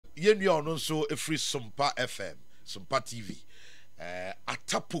Yen you no so a free Sumpa FM, Sumpa TV.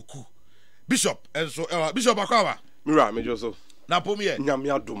 ATTA POKU. Bishop, and so Bishop Akawa. Mira, me Joseph. Na pomi e.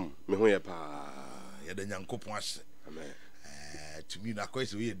 Nyamia dum, me ho ye pa. Ya de Nyankopon ase. Amen. To me na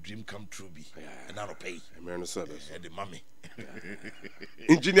kwese we dream come true be. And I pay. Amen no service. The mommy.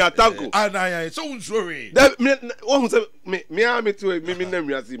 Engineer Tanko. Ah so unsorry. That me one say me am to me na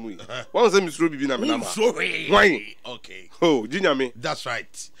wiase mu. One say me suro bibi na me na ma. Sorry. Why? Okay. Oh, ginya me. That's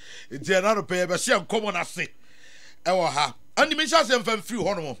right. It's another pay be see am common ase. Ewo ha. And me sha say mfam free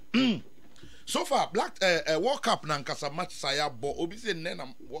ho no. So far, Black World Cup na nkasa match saya bo obi say na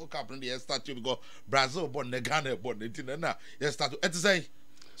World Cup no dey start because Brazil born the Ghana born the na you start to say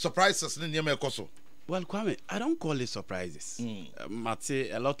surprises ni nyama ekoso. Well, Kwame, I don't call it surprises.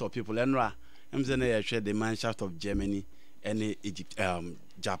 Mate, a lot of people enra I'm saying I share the manshaft of Germany and Egypt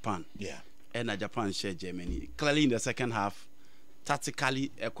Japan. Yeah. And Japan share Germany. Clearly in the second half,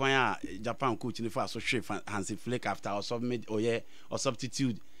 tactically Japan coach in the first so Hansi Flick after or submit or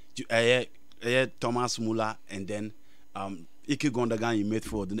substitute Thomas Muller and then Ike Gundogan in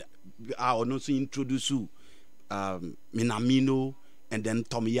midfield. I will also introduce Minamino and then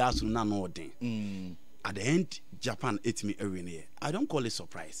Tomiyasu Nanodin. At the end, Japan ate me every year. I don't call it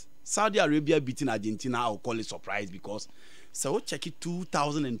surprise. Saudi Arabia beating Argentina, I'll call it surprise because so check it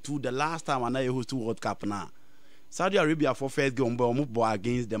 2002, the last time I hosted World Cup now. Saudi Arabia for first game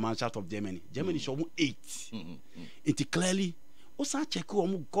against the Manshaft of Germany. Germany show 8. It clearly also check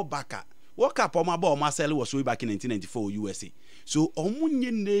go back. World Cup Marcel was way back in 1994 USA. So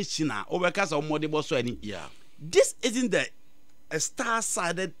nation yeah. This isn't the a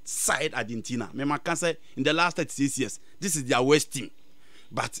star-sided side Argentina. Me can say in the last 36 years, this is their worst team.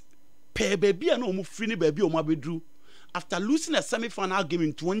 But baby and free baby bedru after losing a semi-final game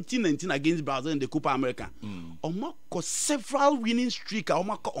in 2019 against Brazil in the Copa America. Got several winning streak,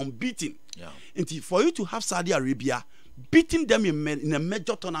 unbeaten. Yeah. And for you to have Saudi Arabia beating them in a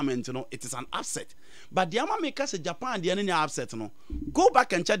major tournament, it is an upset. But the Americans, Japan, the enemy upset. Go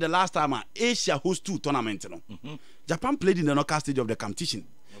back and check the last time Asia host 2 tournaments. Japan played in the knockout stage of the competition.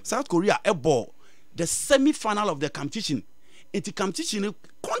 South Korea ball the semi-final of the competition. In the competition,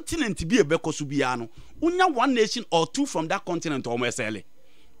 continent be a Bekosubiano. Unya 1 nation or 2 from that continent almost early.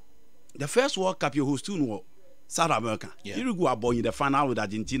 The first World Cup you host was South America. Yeah. Uruguay born in the final with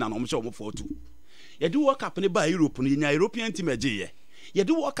Argentina and almost 4-2. You do World Cup in Europe, in European team. You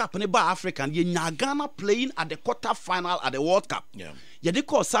do World Cup in African, you Ghana playing at the quarter final at the World Cup. Yeah. You they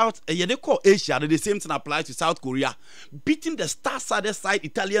call Asia, the same thing applies to South Korea, beating the star-sided side,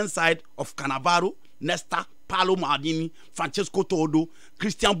 Italian side of Cannavaro, Nesta, Paolo Maldini, Francesco Todo,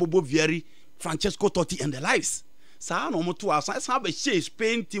 Christian Bobo Vieri, Francesco Totti, and the likes. So no more 2 hours. I have a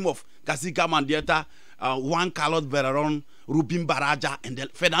Spain team of Gaziga Mendieta, Juan Carlos Verón, Rubin Baraja, and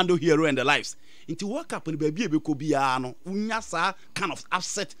Fernando Hierro and the likes. Into World Cup and baby Bekobiano, Unyasa kind of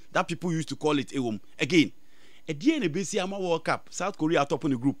upset that people used to call it again. At the end of the World Cup, South Korea are top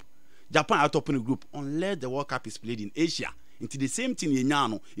in the group, Japan are top in the group, unless the World Cup is played in Asia. Into the same thing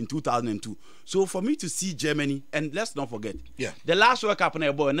in 2002. So for me to see Germany, and let's not forget, the last World Cup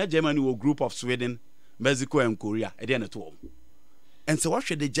in Germany was a group of Sweden, Mexico, and Korea at the end of 12. And so what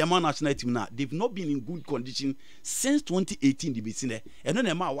should the German national team now? They've not been in good condition since 2018. They've been seen there. And then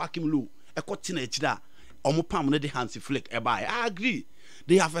they're working low. Hansi Flick. I agree.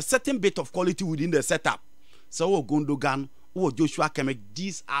 They have a certain bit of quality within the setup. So Gundogan, Joshua Kimmich,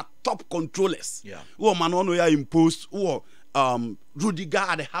 these are top controllers. Yeah. Manonoya in post, Rudiger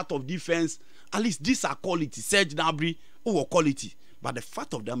at the heart of defense. At least these are quality. Serge Gnabry, quality. But the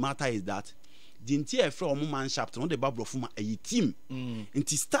fact of the matter is that the entire from Manshaft, no the Babro Fuma a team.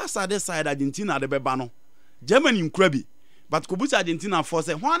 Inti stars at the side Argentina the Bebano. Germany in Krebi. But Kubusi Argentina for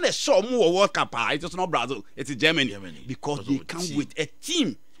say one they show more World Cup, it is not Brazil, it's Germany. Because they come with a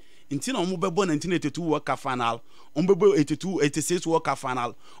team. Intina Ombebo 1982 World Cup final, Ombebo 86 World Cup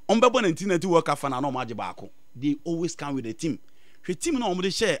final, Ombebo 1982 World Cup final, no Majibako. They always come with a team. She team no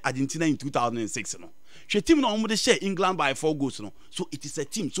only share Argentina in 2006, no. She team no only share England by 4 goals, no. So it is a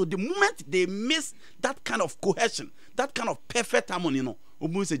team. So the moment they miss that kind of cohesion, that kind of perfect harmony, no,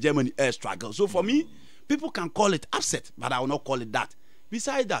 almost a Germany air struggle. So for me, people can call it upset, but I will not call it that.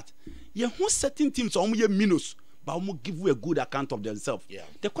 Besides that, certain teams are minus, but will give you a good account of themselves. Yeah.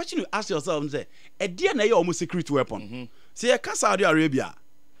 The question you ask yourself is, a DNA almost secret weapon. See, Saudi Arabia,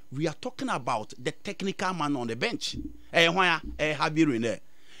 we are talking about the technical man on the bench. Javier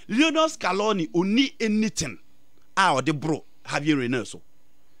Lionel Scaloni only anything. The bro Javier René. So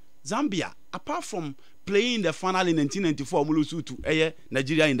Zambia, apart from playing the final in 1994, Mulusu to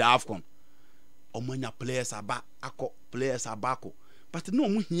Nigeria in the AFCON. Omanya players are back, players are back. but no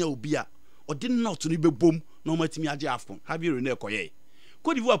mu hia obi a or did not ni be bom no matimi age afcon have you rene koye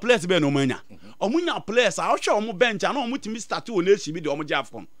Cote d'Ivoire players be no manya omunya players a hwe omu bench and omu timi start o na echi bi de omu je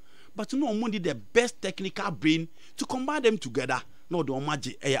afcon but no omu need the best technical brain to combine them together no de omu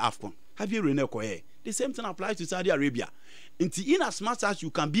age afcon have you rene koye the same thing applies to Saudi Arabia in as much as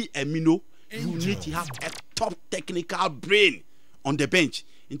you can be a minnow you need to have a top technical brain on the bench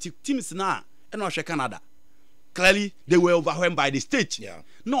into teams now and also Canada clearly they were overwhelmed by the stage.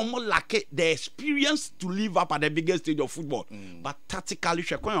 No more like the experience to live up at the biggest stage of football. But tactically,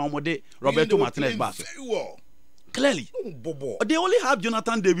 Roberto Martinez Bass. Clearly, they only have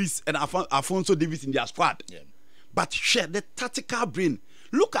Jonathan Davis and Alfonso Davis in their squad. But share the tactical brain.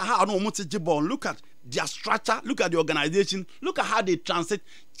 Look at how look at their structure, look at the organization, look at how they translate.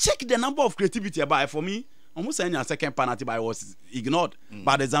 Check the number of creativity about for me. Almost saying a second penalty by was ignored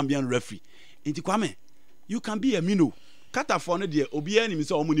by the Zambian referee. Into Kwame. You can be a minnow. Catafone the Obian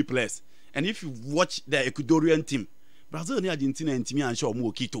is all money players. And if you watch the Ecuadorian team, Brazil and Argentina and Timmy and show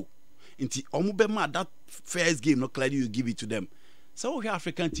more Quito. Into Omubema that first game, not clearly you give it to them. So we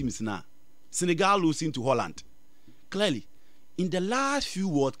African teams now. Senegal losing to Holland. Clearly, in the last few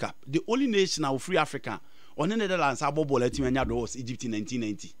World Cup, the only nation of free Africa on the Netherlands have ball team and was Egypt in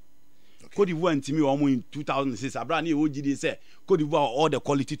 1990. Cote d'Ivoire and Timmy in 2006. Abrani OGD say Cote d'Ivoire all the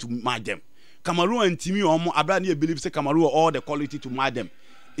quality to match them. Cameroon and Timmy Abrani believe say Cameroon all the quality to match them.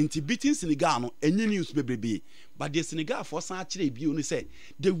 Into beating Senegal no any news baby. But the Senegal for actually be only say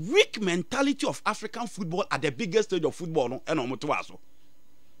the weak mentality of African football at the biggest stage of football no and omotoaso.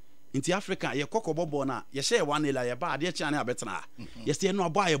 Into Africa ye kokobobo na ye share one ela ye ba de chane abetena. Ye say no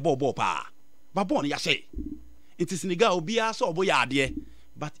boy bobo pa. Ba bon ye say. Into Senegal obi aso obo ya ade.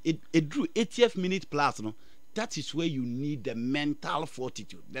 But it drew 80th minute plus no. That is where you need the mental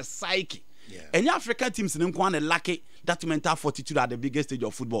fortitude, the psyche. Any African teams in Nkwane lack that mental fortitude at the biggest stage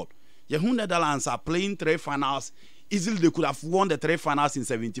of football. Yehun Netherlands are playing 3 finals. Easily they could have won the 3 finals in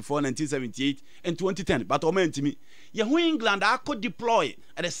 74, 1978, and 2010. But Omentimi, Yehun England I could deploy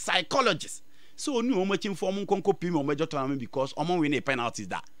as a psychologist. So new much inform Konko Pim or major tournament because Oman win a penalties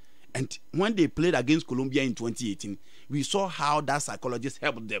that. And when they played against Colombia in 2018, we saw how that psychologist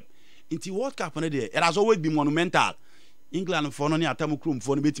helped them. In the World Cup, it has always been monumental. England for no atamu krum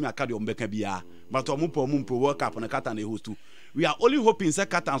for no betimi akade ombeka bia but omumpo World Cup on Qatar na host too. We are only hoping say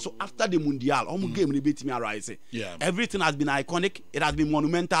Qatar so after the Mundial game ni betimi arise. Everything has been iconic, it has been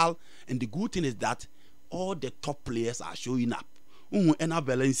monumental, and the good thing is that all the top players are showing up. Ena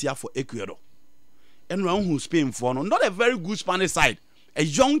Valencia for Ecuador. And who Spain for no, not a very good Spanish side. A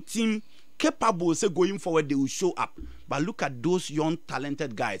young team capable say going forward they will show up. But look at those young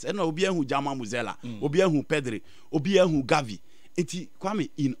talented guys. And Obien who Jama Muzela, Obien who Pedri, Obien who Gavi. Iti Kwame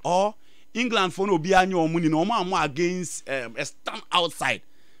in all England for no Obien your money no more against a stand outside.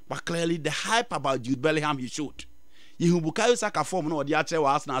 But clearly the hype about Jude Bellingham he showed. You Bukayo Saka form no the Archer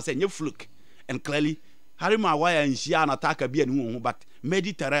was now saying you fluke. And clearly Harry Maguire and Shia and attacker be and but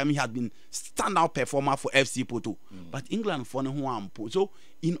Mediterranean he had been standout performer for FC Porto. But England for no one. So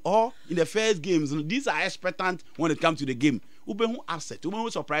in the first games, these are expectant when it comes to the game. Ubehu asset,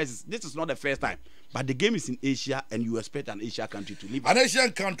 Ubehu surprises. This is not the first time. But the game is in Asia and you expect an Asian country to live up. An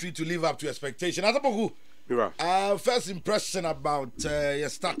Asian country to live up to expectation. ATTA POKU, first impression about your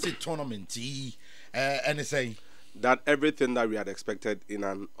started tournament anything? That everything that we had expected in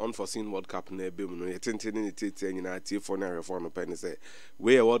an unforeseen World Cup, we a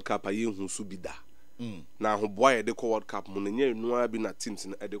World Cup subida. Now, boy, they call World Cup. Money, no, be na teams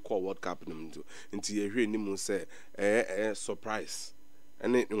in the call World Cup. Until you hear him say, surprise.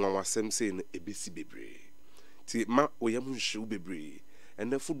 And then one was saying, ABC baby. See, ma, we am shoe baby.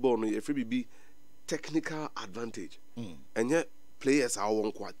 And the football, no, if it be technical advantage. And yet, players are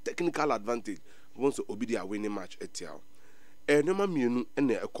one quite technical advantage. Once to obey a winning match at Tiao. No man, you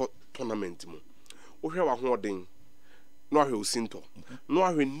and a tournament. O here are holding. No, he was Sinto. No,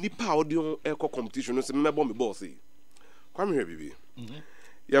 I will nip audio echo competition. No, me bomb bossy. Come here, baby.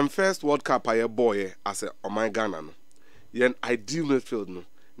 Your first World Cup, I a boy as a my Ghana. Your ideal midfield, no,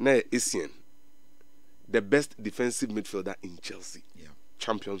 nay, Isian, the best defensive midfielder in Chelsea,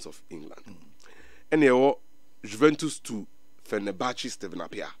 champions of England. And you Juventus to Fenerbahce, Steven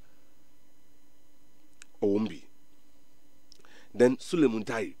Apia, Owombi. Then Suleiman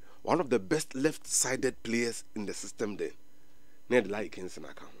Tai, one of the best left-sided players in the system then. Ned Likens in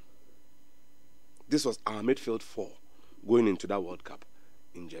account. This was our midfield 4 going into that World Cup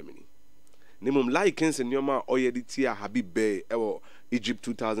in Germany. Nemum Likens and Yoma Oyeditia Habib Bey Egypt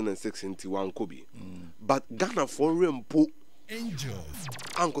 2006 in Tiwan Kobe. But Ghana for Rempo Angels.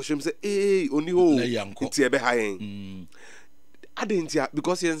 Uncle Shem say, hey, only ho. It's a behind. Adentia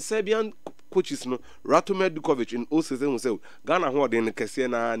because in Serbian coaches no Ratome Dukovic in 07 say Ghana ho den kese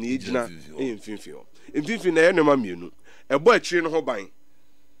na na ejina emfimfio na ye no ma mienu ebo akire no ho ban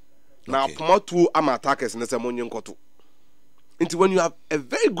na promote am attackers na se monye nkoto nti when you have a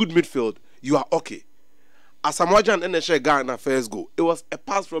very good midfield you are okay. Asamoah and share Ghana first goal, it was a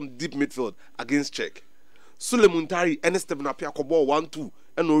pass from deep midfield against Czech. Sulemuntari and Stephen Apia ball 1-2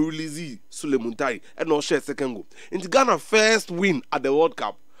 and no release Sulemuntari and no share second goal. In Ghana first win at the World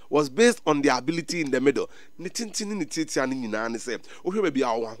Cup was based on their ability in the middle. You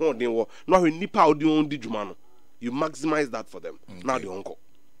maximize that for them. Okay. Now the uncle.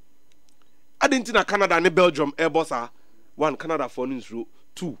 I didn't know Canada and Belgium Airbus one Canada for through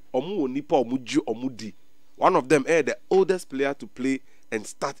 2 omu nipa omuji omudi. One of them the oldest player to play and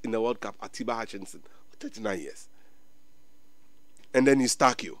start in the World Cup, Atiba Hutchinson, 39 years. And then you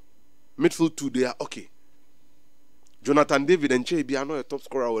you. Midfield 2, they are okay. Jonathan David and Che Biano, a top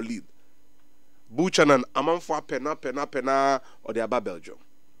scorer or lead. Buchanan, Amanfwa, Pena, or the Aba Belgium.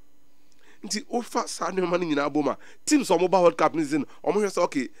 Nti ofa Sadio Mane nyina aboma. Teams on mobile World Cup season, omo say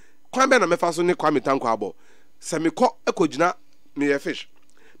okay. Kwame na mefa so ne Kwame Tanko abo. Se me ko ekogina me fish.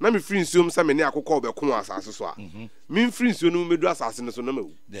 Na me free nsuom se me ne akokọ obekun asase so a. Me free nsuom no medu asase ne so na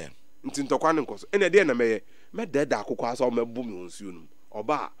mawu. Dem. Nti ntokwa ne nkoso. Ene de na meye. Me deda akokọ asa o mebu me nsuom no.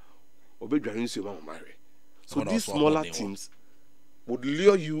 Oba obedwa nsuom ma mahwe. So these smaller teams would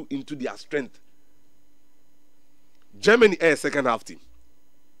lure you into their strength. Germany is second half team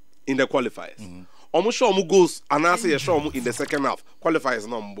in the qualifiers. Almost sure omu goals and I say sure in the second half. Qualifiers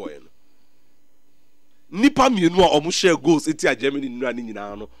no boy. Nipa mienu omu share goals iti Germany nrani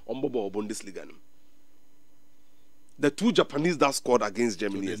nyina no ombobo Bundesliga no. The 2 Japanese that scored against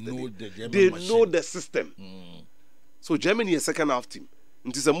Germany yesterday. They know the system. So Germany is second half team.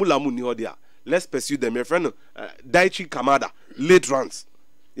 Nti se mulamu ni hodia. Let's pursue them. My friend Daichi Kamada late runs.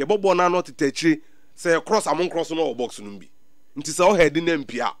 Ye bobo na not techi say cross among cross no box no bi. Nti se o head in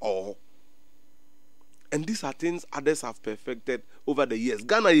MPA oh. And these are things others have perfected over the years.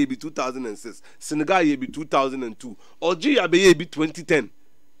 Ghana ye be 2006, Senegal ye be 2002, Algeria ye be 2010.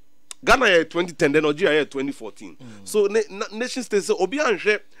 Ghana ye 2010, then Algeria ye 2014. So nation states say obi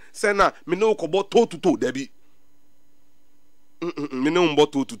anhwe say na me no kobo toe to toe debi. Me no mbo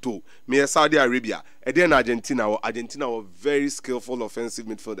toe to toe. Me Saudi Arabia, and then Argentina were very skillful offensive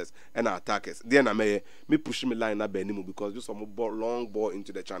midfielders and attackers. Then me push me line up benimu because just some long ball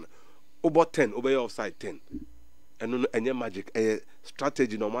into the channel. Over 10, over offside 10. And no any magic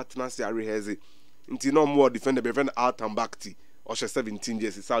strategy no matter say rehearse. Until no more defender be friend out and back tea or 17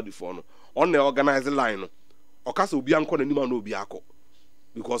 years Saudi for no. On the organized line. Okasa obi anko na nima no obi akọ.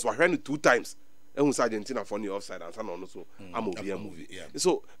 Because we heard 2 times. And Argentina for the offside and so on so I'm a movie. Yeah.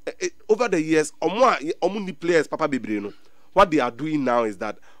 So over the years, omu players Papa Bebre no. What they are doing now is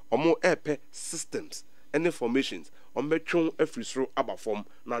that omu epe systems and formations. And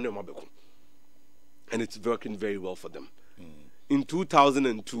it's working very well for them. In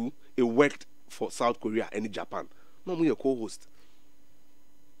 2002, it worked for South Korea and Japan. No, we are co-host.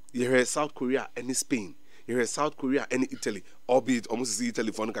 You hear South Korea and Spain. You hear South Korea and Italy. Albeit almost see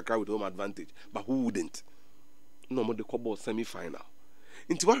Italy for Kaka with home advantage. But who wouldn't? No more the Kobo semi-final.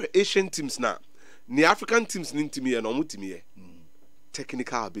 Into what Asian teams now? The African teams need to me and Omutimi.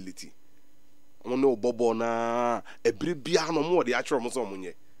 Technical ability. No bobo na ebribia no mo de atwere mo so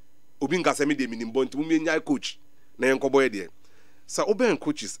monye obi nkasa me de minim bontu mo nya coach na yen kobo ye so oben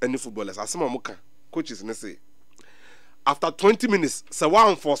coaches and footballers asema mo ka coaches ne say after 20 minutes so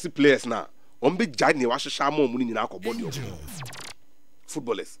one force players na on be jai ne wa hwehwa mo ni nyina akobo de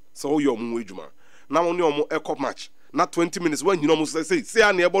footballers so yo mo edwuma na mo ne omo eco match na 20 minutes when you know mo say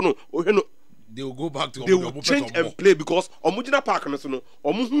na ebo no ohwe no they will go back to they will change and play because omujina park no so no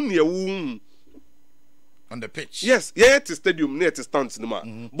omo hu ne ewu on the pitch. Yes, yeah, it's stadium near to stands no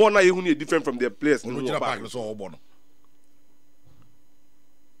man. But now you different from their players. Kwame,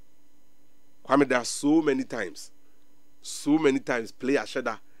 there are so many times players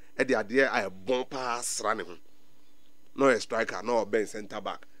shada at the idea I bomb pass running. No a striker, no a bench center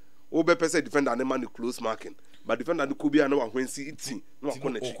back. Obe person defender and man close marking. But defender could be another when see it. No,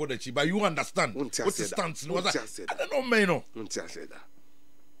 but you understand what the stance was. I don't know, man.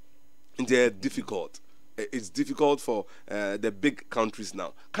 They're difficult. It's difficult for the big countries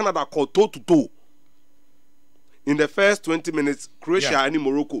now. Canada called toe to toe. In the first 20 minutes, Croatia and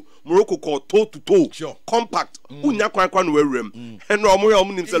Morocco called toe to toe. Sure. Compact. Unya kwan werem. And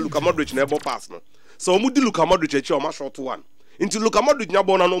omo himself Luka Modric never pass no. So omo di Luka Modric echi omo short one. Into Luka Modric nya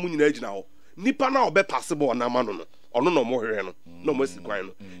bona no omo nyina ejina ho. nipa na obe possible na ma no ono no mo hwere no no mo sikwan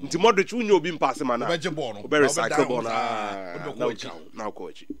no nti Modric unye obi mpasse ma na obe ball no obe recycle ball na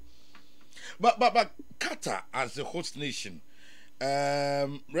coach. But Qatar as a host nation,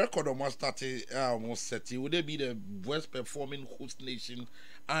 record almost started almost set. Would they be the worst performing host nation?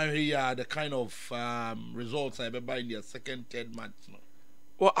 And here the kind of results I remember in their second, third match. No?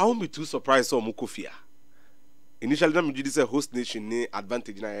 Well, I won't be too surprised. So Mukufia. Initially, let me do this a host nation ne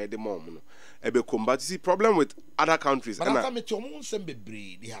advantage na the mom. No, ebe combat. See problem with other countries. But after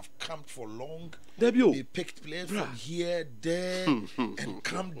me, they have camped for long. They picked players from here, there, and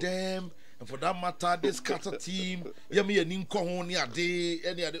camped them. And for that matter, this Qatar team, me and Ninko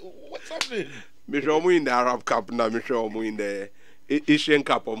any other. What's happening? Me show me in the Arab Cup now. Me show me in the Asian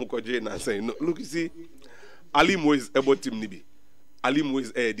Cup. Omukoje na saying, no, look, you see, Ali Mo is about team nibi. Ali Mo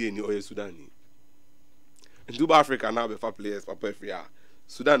is AD in Oye Sudan. In Dubai Africa now, befa players, papa Fria.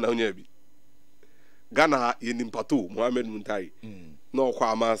 Sudan na unyebi. Ghana in Pato, Mohamed Muntai. No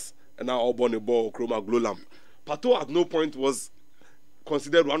Kwamas, and now all born a ball, Chroma Glow Lamp. Pato at no point was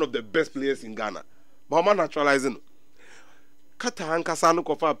considered one of the best players in Ghana. But man naturalizing. Qatar and Casano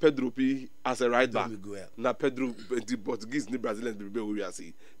Kofa Pedro P as a right back. Na Pedro the Portuguese ni Brazilian we are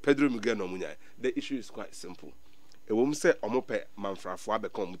see. Pedro Miguel no munya. The issue is quite simple. A woman say omope manfrafo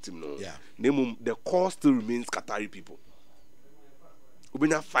abekon team no. Yeah. Name the core still remains Qatari people.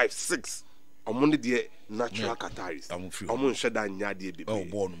 Ubina 5-6. Omonde the natural Qataris. Omon sheda nya de bebe. Oh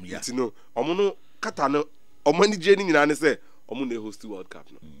born yeah. You know, omono Qatar no omani jeni nyina say they host the World Cup.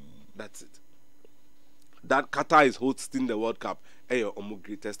 No? That's it. That Qatar is hosting the World Cup. Your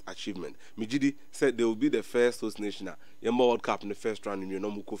greatest achievement. Mijidi said they will be the first host nation. Yamba World Cup in the first round in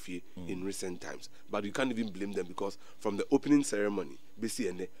Kofi in recent times. But you can't even blame them because from the opening ceremony, BC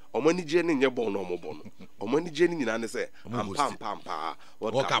and Omani Jenny in your bone no more bono. Omani Jenny in an say, pam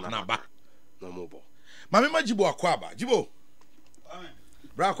World Cup na back. No more ball. Mamma Jibo Akwaba. Jibo.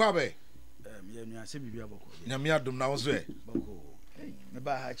 Brakwabe. Nyamiadum na wazwe.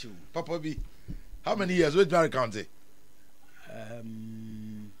 Papa B, how many years? Where do you count it?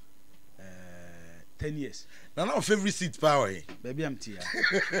 10 years. Now, our favorite seat power. Baby, I'm tia.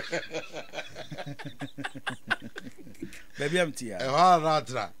 Baby, I'm tia.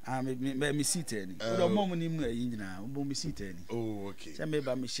 I'm seated. The moment I'm seated. Oh, okay. Some maybe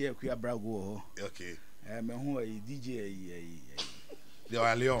I'm share Kuya Brago. Okay. I'm a DJ.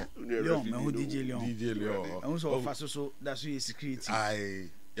 Leon, DJ Leon. DJ Leon. Also, so that's why security. Aye.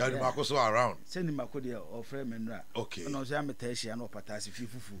 You're the Marcos around. Send him a code or frame and rap. Okay. No, I'm a Tashi and Patasi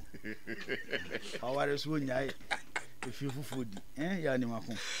Fifu. How are you? If you food,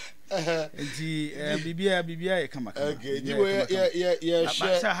 Yanimako. And the BBI come. Okay, yeah.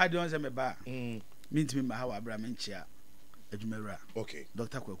 I had on them a bar. Mean to me how Abraham and Chia. Ejumera. Okay.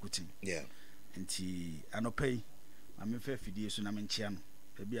 Dr. Kwakutin. Yeah. And he no pay. I'm a fair fiddy, so I'm in Chiano.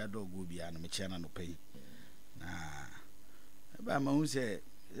 Maybe a dog will be an Chana no pay. Nah, but my own say,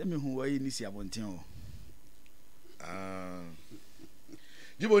 let me who are in this Yabontin.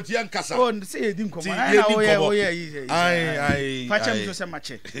 You want young Cassa? Oh, say it didn't come. I patch him to some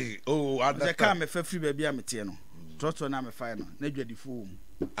match. Oh, I can't a free baby. I'm a tiano. Trot on a final. Never the fool.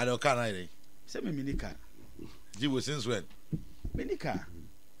 I don't can I. Send me Minica. You was since when? Minica.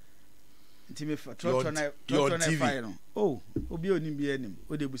 TV. Oh, Obi onim bi enim.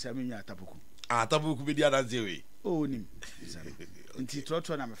 O de busa me nwa ATTA POKU. ATTA POKU be dia na zewe. Oh, onim. Nti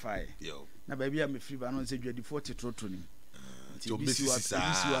trotro na me fae. Yo. Na ba bia me free ba no se dwadi 40 trotro nim. Nti bisi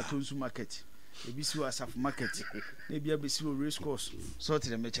wa Tonsu market. Bisi wa Saf market. Na bia bisi wa race course. Sort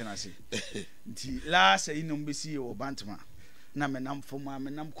the me chana se. Nti last yi no bisi o Bantama. Na me nam foma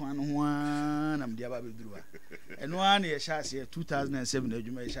me nam kwan no ho na me dia ba be duruwa. Eno an ye sha se 2007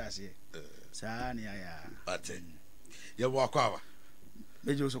 adwuma ye sha se. Ate. Yeah, walk over.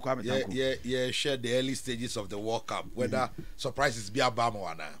 Yeah, share the early stages of the World Cup. Whether surprises be a bam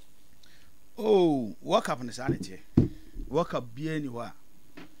or not. Oh, World Cup in the sanity. World Cup be anywhere.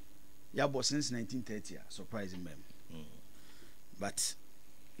 Yeah, but since 1930, surprising them. But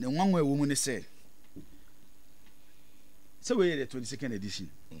the one way woman say, so we're the 22nd edition.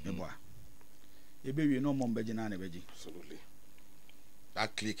 You be no more Bejana Beji. Absolutely.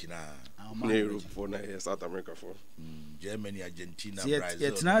 That click now. Europe for South America for Germany, Argentina, Brazil.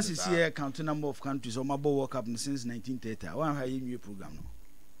 It's nice to see a counting number of countries on my World Cup since 1930. One high new program.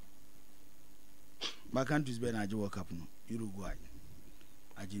 My countries been a World Cup no. Uruguay,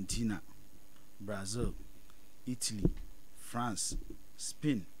 Argentina, Brazil, Italy, France,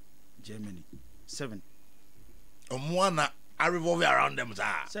 Spain, Germany. 7. I revolve around them.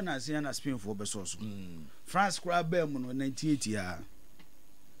 Send us here and Spain for Besos. France crab bear 1980.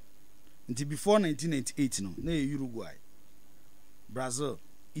 Until before 1998 no, na Uruguay, Brazil,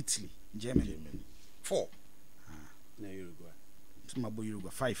 Italy, Germany. 4. Na Uruguay. Tumabo Uruguay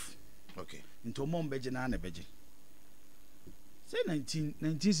 5. Okay. Into mom beje na beje. Say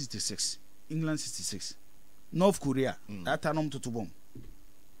 1966, England 66. North Korea, that time to bomb.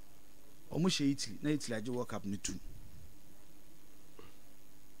 Almost Italy, na Italy aje World Cup ni 2.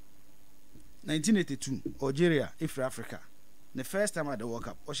 1982, Algeria, Africa. The first time at the World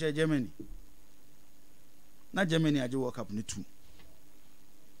Cup, or share Germany. Na Germany aje World Cup ni 2.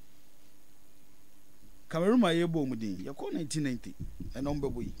 Cameroon ma yebo mudin, yako 1990, number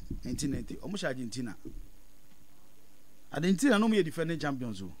boy 1990, almost Argentina. Argentina no me defending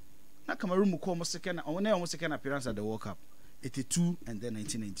champions. Na Cameroon mu ko almost second appearance at the World Cup. 82 and then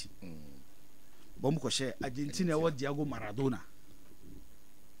 1990. Bom ko share Argentina wa Diego Maradona.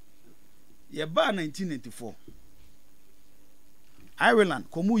 Ye ba 1994. Ireland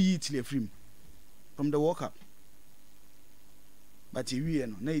komu yi Italy from the World Cup. But we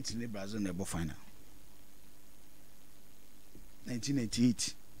no na Italy Brazil na final.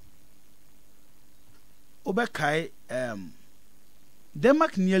 1988. Obekai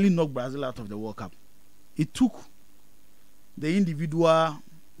Denmark nearly knocked Brazil out of the World Cup. It took the individual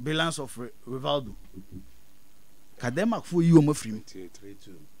balance of Rivaldo. Denmark for you omo free.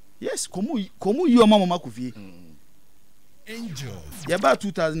 Yes, komu you mama kufie. Angels. Ya ba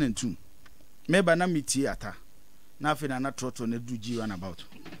 2002. Meba na miti ata. Na afi na trotro na do G one about.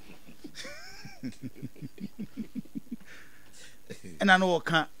 And I know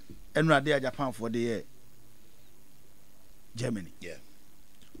can enrade Japan for the year. Germany. Yeah.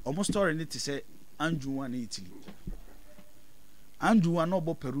 Almost story need to say Andrew one Italy. Andrew one no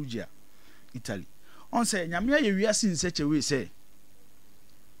Perugia, Italy. On say nyame ye wiase in such a way say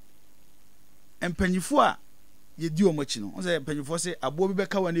empanyifo a ye di omachi no. On say empanyifo say abo bi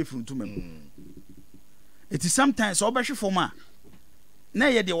beka wane fruntu mem. It is sometimes obehwe fom a na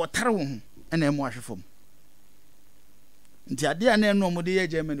ye de wotare wo ho na emu ahwe fom. Nti ade a na eno mo de ye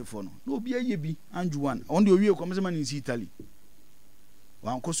Germany for no. Na obi aye bi Andrew one. On de owie komese man in Italy.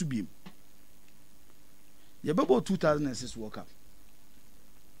 Wan kosu biem. Ye bebo 2006 World Cup.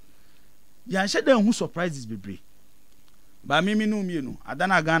 Yan shede hu surprises bebre. Ba mimi no mienu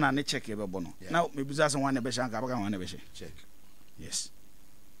adana Ghana ne check e bebo no. Now me buza se wan ne be shanka baka wan ne be Check. Yes.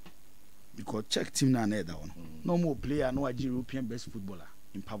 Because check team na na da one. No more player no agi European best footballer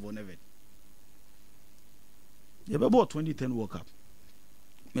in Pavo Neven. Ye bebo 2010 World Cup.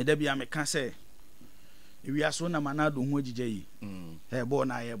 Me da bia me kan say we aso na manado hu agije yi. Ball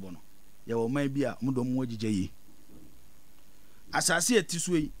na ye bo no. Ye wo man bia mo do mo agije yi. Asase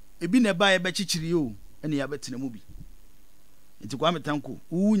etiso yi ebi na ba ye be chichiri o ene ya betena mu bi. Nti kwa metanko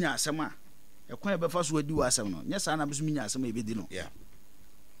wunya asem a ekwan be fa so adi wa asem no. Nya sa na beso minya asem e be di no. Yeah.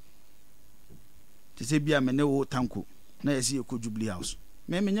 Tese bia me ne wo tanko na yesi e ko Jubilee House.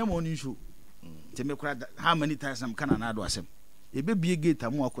 Me nya mo ni show. Nti me kura how many times am kana na do asem. E be bie gate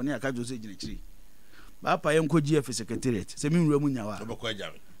amu akone aka Jose gina chiri. Ba pa ye nko GF secretariat. Se mi nwura mu nya wa. Obekọ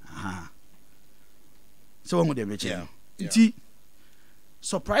ajame. Aha. So wo de meche. Nti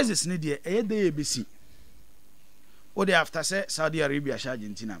surprises ni de e dey ebesi. O de after say Saudi Arabia sha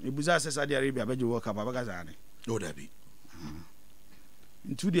Argentina. Me buza say Saudi Arabia beje World Cup abaga zane. O da bi.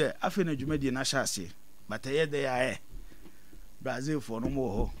 Ntu de afi na dwuma de na sha ase. But e dey ya Brazil for no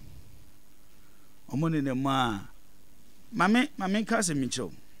more. Omo ne ma mame ka se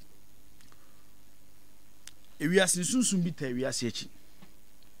micho. Ewiase sunsun bi ta ewiase echi.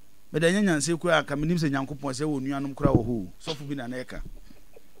 Beda nyanyanse kura aka menim se Nyankopon se wonuanom kura wo ho. Sofo bi na na eka.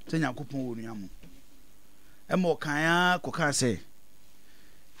 Se Nyankopon wonuamo. Emo kan ya koka se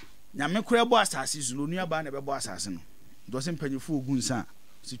nyame kura bo asase su onua ba na be bo asase no. Do se mpanyefo ogunsa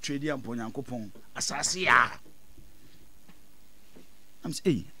si trade am po Nyankopon asase ya. Am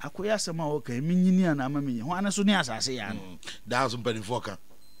say akoya sama wo ka minyini ana amamenye. Ho anaso ni asase ya no. Da so mpanifo ka.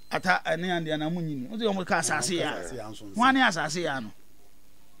 Ata ane ande na munyini. O de o ka asase ya. Ho ane asase ya no.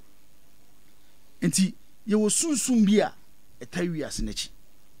 Enti ye wo sunsun bia etawi asenechi.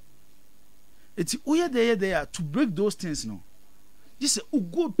 Enti oye there to break those things no. Just say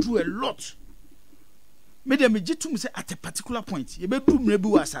go through a lot. Me dem gitum say at a particular point ye be do mrebi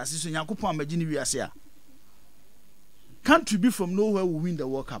wa asase so Yakopon amagini wi ase a. Country be from nowhere will win the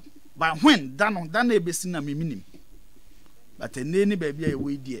World Cup. But when that na be sin na me minim. But any baby a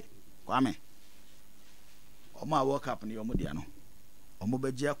we die. Kwame. Omo World Cup ni omo dia no. Omo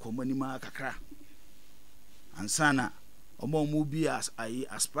beje akomo ni ma kakra. Ansana omo bi as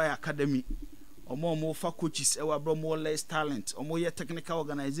Aspire Academy. Omo fa coaches e wa bro mo less talent. Omo ye technical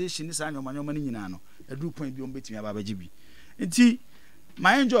organization ni sa nyoma ni nyina no. Edu point bi omo betimi aba beje bi. Nti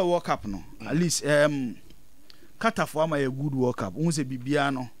my enjoy World Cup no. At least Qatar for my good World Cup. Who say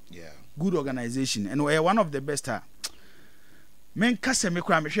Bibiano? Yeah. Good organization and we are one of the best. Men kase me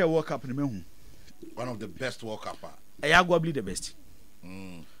kura me share World Cup ni me hu. One of the best World Cup. Arguably the best.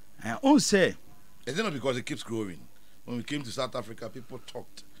 On say, is it not because it keeps growing? When we came to South Africa, people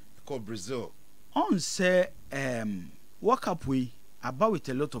talked. Called Brazil. On say, World Cup we about with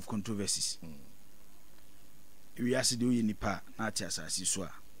a lot of controversies. We are do in nipa na tiasa siswa.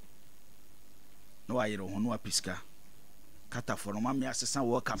 No ayero hono apiska. Kata for no mama asesa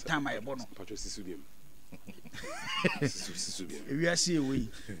World Cup time I bono. We are see we.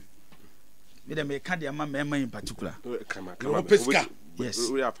 Me dem ka de ama mema in particular. Come Pesca. Yes.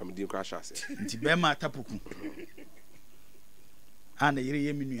 We are from the crash as. Nti bema ATTA POKU. Ana yire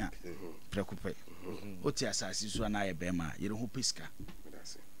ye menua. Prekupe. Oti asase so na ye bema yire ho pesca.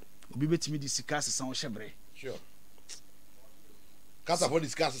 Obi betimi di sika sesa wo hyebre. Sure. Kasa for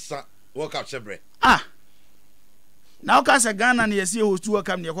discuss sesa World Cup hyebre. Now kasa Ghana na yesi host World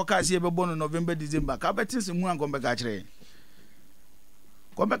Cup na yekoka se bebo no November December. Ka betin se mu anko beka kire.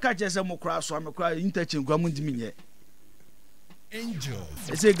 Ko beka kire se mo kra so amekra interchange kwa mundimi nye. Angel.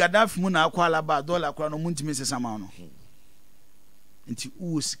 Ese Gaddafi mu na akwala ba dollar kwa no mundimi se sama no. Nti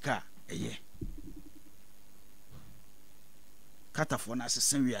usika eye. Katafo na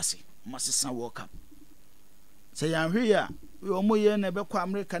sesen wiase. Mo sesen World Cup. Se yan hwe ya, we omo ye na be kwa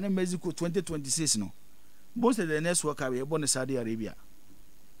America na Mexico 2026 no. Most of the next World Cup we born in Saudi Arabia.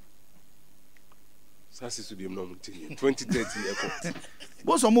 Sasi su dem no mutin 2030 airport.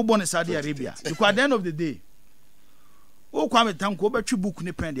 Most of mo born in Saudi Arabia. Because at the end of the day, o kwa me tanko obetwi book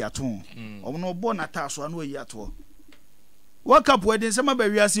ni pen de aton. Omo no born ataso anu ayi ato. World Cup we den sama ba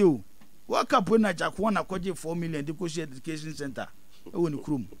wiase o. World Cup we na jakwo na koje 4 million de koshi education center. E woni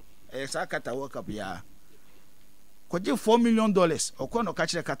krum. E sa kata World Cup ya. Koje $4 million. Okwa no ka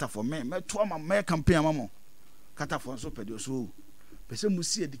kire kata for me to ma me campaign amamo. Kata for so pedio so. Pese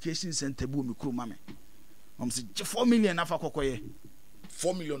musi education center bu mi krum ame. Om se 4 million afa kokoye.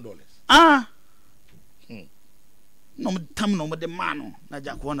 $4 million. No tam no de mano na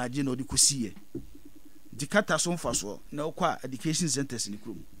jakwo na je no di kosie. Di kata so mfa so na okwa education centers ni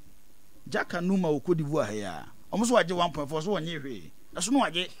krum. Jaka numa okodi vu ha ya. Omo so waje 1.4 so wonye hwe. Na so no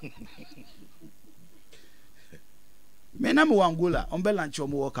waje. Me na me Angola on be launch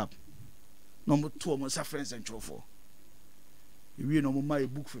omo World Cup. No mo to omo sa friends and trofo. Ewie no mo ma e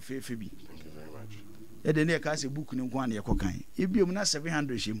book fefe bi. Thank you very much. E de ne ka se book ni nko an ye kokan. E bi omo na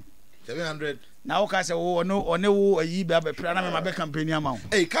 700 shim. 700. Na o ka se wo no one wo ayi be abepra na me ma be campaign ama wo.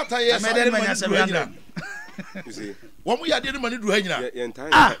 Hey, Kata yes, I made money 700. You see, one we are the money do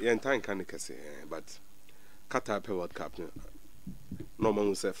hanyina. Your time can say, but Qatar World Cup no man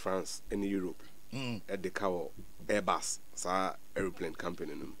will say France and Europe at the cow Airbus sa airplane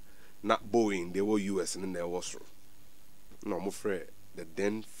company not Boeing, they were US and then there was no more afraid the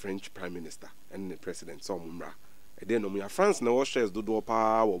then French Prime Minister and the President Somumra. And then no France no shares do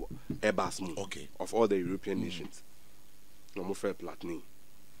power Airbus okay of all the European nations. No more afraid Platini.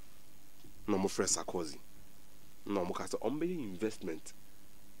 No more afraid Sarkozy. No more cast on investment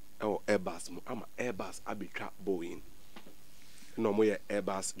or Airbus. I'm Airbus Abitra Boeing. No more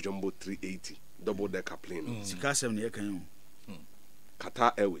Airbus Jumbo 380 double decker plane. Sikasem ne kan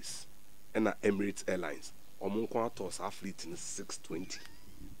Qatar Airways and Emirates Airlines. Omonko atos our fleet in 620.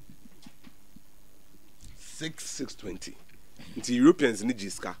 620. The Europeans need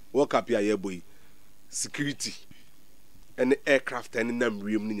jiska. Work up here boy. Security. And aircraft and them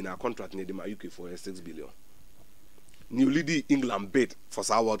room in our contract near the UK for 6 billion. New leading England bid for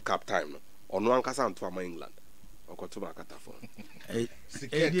our World Cup time. On one casa to England. Or Kotuba Katafon. Hey,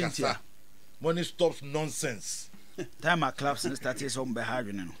 money stops nonsense. Time our clubs started some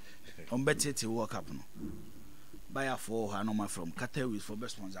behavior. On better World Cup. Buy a 4 Hanoma from Qatar with for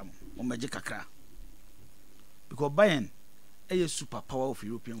best ones. On Magic Accra. Because Bayern is a superpower of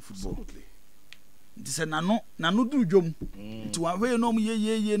European football. Absolutely. This is nano do jom. To away no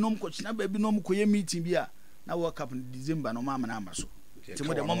ye no coach na baby no ko ye meeting bia na World Cup in December no mama na amaso. Ti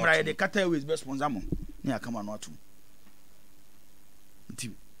mo de momra de Qatar with best sponsor mo. Ni akama no atum.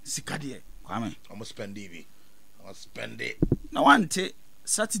 Nti sikade kwame. I'm spend DV. I'm spend it. Na wante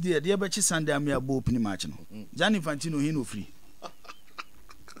Saturday de be chi Sunday am ya bo opening match no. Gianni Infantino he no free.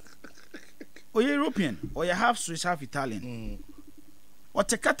 Or European, or you half Swiss, half Italian. Or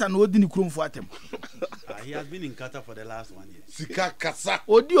Tekata no dini krum for atem. He has been in Qatar for the last 1 year. Sika kasa.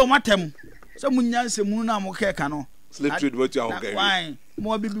 Odi o matem. So munyan se munu na mo keka no. Slip trade what you are. Why?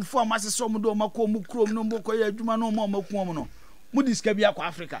 Mo be before ma se so mo do makọ mu krom no mo koye adwuma no mo maku mo no. Mo diska bia kwa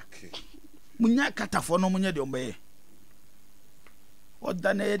Africa. Munya Qatar for no munya de ombe.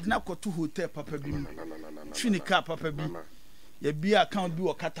 oda na yedina koto hotel papa bi mu finika papa bi ye bi account bi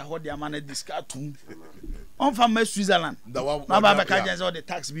wakata ho de amana discount tum on fa ma Switzerland na ba ba ka jense all the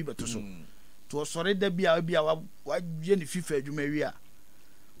tax bi beto so to sori da bi a wa je ni FIFA adwuma wi a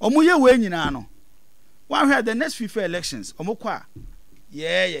omo ye we nyina no one hear the next FIFA elections omo kwa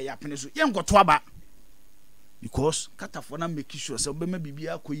ya pene so ye ngoto aba because katafo na make sure say obema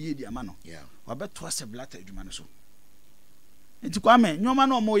bibia akoyie di ama no wabeto ase blata adwuma no so enti kwa me nyoma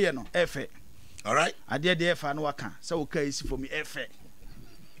na omo ye no efe all right ade de efa no waka say wo kai si for me efe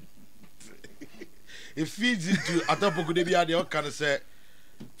it feeds into ATTA POKU de bia de o kan say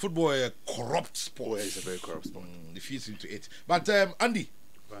football is a corrupt sport. It's a very corrupt sport. It feeds into it. But Andy,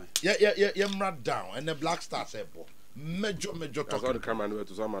 yeah, run down and the Black Stars say, major talk. That's all the camera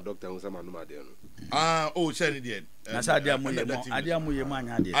to some doctor who some no there. Oh, say it again. That's adia mu ye ma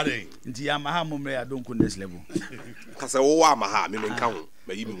nya de. Nti ya ma ha mo mre ya don ku this level. Kasa wo wa ma ha me nka ho,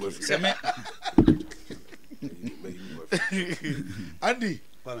 ma yi me wo fi. Andy,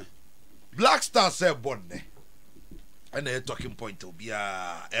 Black Stars say bonne. And a talking point will be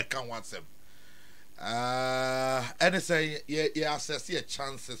a can want them. And they say, yeah, assess your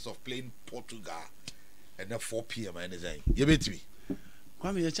chances of playing Portugal and then 4 p.m. and anything. You bet me.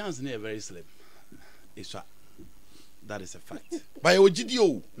 Kwame, your chance near very slim. It's that is a fact. By your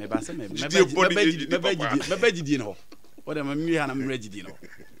GDO, maybe what am I ready?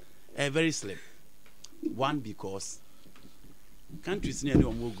 A very slim. One, because countries near the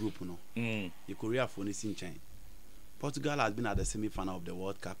Omo group, the Korea for this in China. Portugal has been at the semi-final of the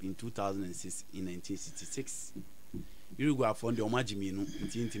World Cup in 2006 in 1966. Uruguay found the Omajimino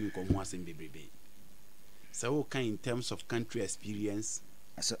in Komuasim Bebe. So, in terms of country experience,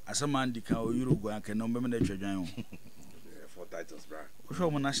 as a man, the Uruguay can no remember the 4 titles, bro.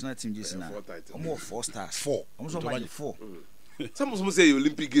 What's national team just now? 4 titles. More 4 stars. 4. Almost 4. Some say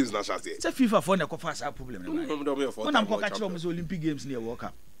Olympic Games national team. It's a FIFA for the Copas problem. When I'm catching Olympic Games near World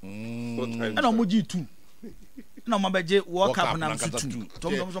Cup. And I'm G2. No, my budget World Cup and I'm 2.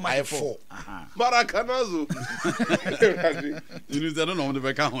 I 4. Maracanazo. You don't know the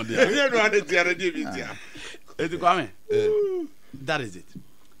back on there. That is it.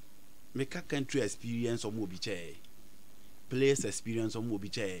 Make a country experience or mobiche, players experience or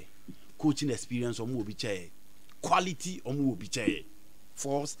mobiche, coaching experience or mobiche, quality or mobiche,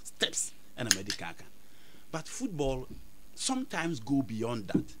 4 steps and a medical. But football sometimes go beyond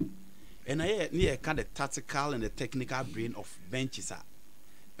that. And I near kind of tactical and the technical brain of benches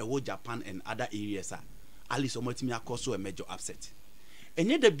Japan and other areas at least Omotimi also a major upset. And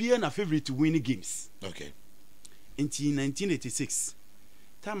yet the beer a favorite to win games. Okay. Until 1986,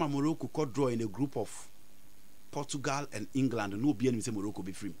 time Morocco could draw in a group of Portugal and England. No beer in Morocco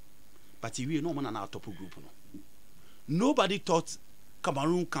be free. But we no man on our top group. Nobody thought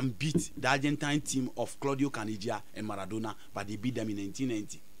Cameroon can beat the Argentine team of Claudio Caniggia and Maradona, but they beat them in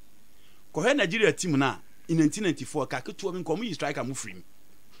 1990. Kohe Nigeria team na in 1994 kaketu obi nkomo yi striker mu free.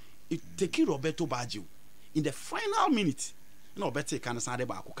 It take Roberto Baggio in the final minute. No better can sande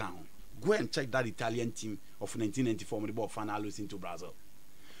ba akoko kan. Go and check that Italian team of 1994 when the ball final losing to Brazil.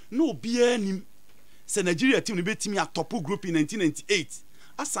 No be any say Nigeria team ni be team ya top group in 1998.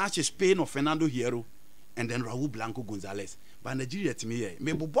 As Spain of Fernando Hierro and then Raul Blanco Gonzalez. But Nigeria team here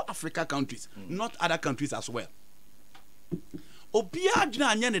may both Africa countries, not other countries as well. Obia jina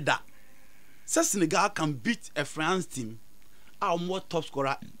anyane da. Senegal can beat a France team, our more top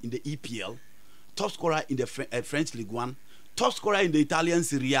scorer in the EPL, top scorer in the French League One, top scorer in the Italian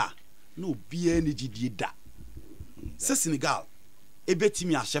Serie A. No BNG da. Senegal, a bet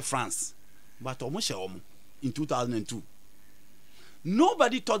team ya France, but almost in 2002.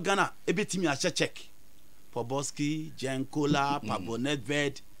 Nobody thought Ghana a bet team ya Czech. Poboski, Jankola, Pablo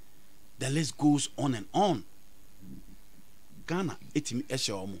Nedved, the list goes on and on. Ghana, a team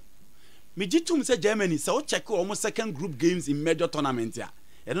Eshomu. Mijitum say Germany, so check almost second group games in major tournament. Yeah,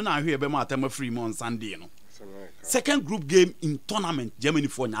 I don't know how about my time free on Sunday. You know, second group game in tournament Germany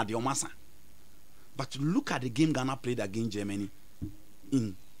for Nadia Omasa. But look at the game Ghana played against Germany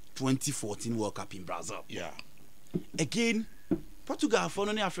in 2014 World Cup in Brazil. Yeah, again, Portugal for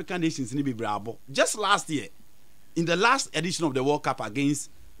any African nations in the Bravo. Just last year, in the last edition of the World Cup against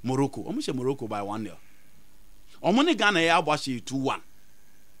Morocco, almost Morocco by 1-0. Omoni Ghana ya bashi 2-1.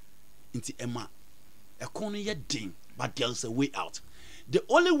 Into Emma, a corner yet ding, but there's a way out. The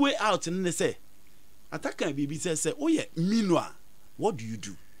only way out, and they say, attacker BBC say, oh yeah, meanwhile, what do?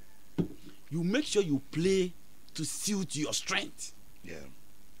 You make sure you play to suit your strength. Yeah.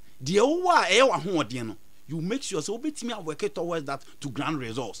 The you make sure so beat me work towards that to grand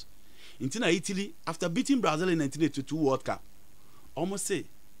results. In Italy, after beating Brazil in 1982 World Cup, almost say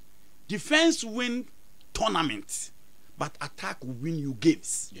defense win tournament, but attack will win you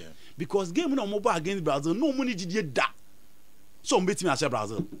games. Yeah. Because game no mobile against Brazil, no money did you that. So I'm betting I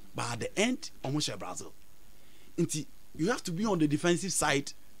Brazil, but at the end, almost share Brazil. You have to be on the defensive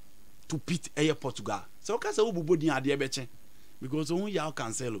side to beat Portugal. So okay, so we body at the beche because who Yao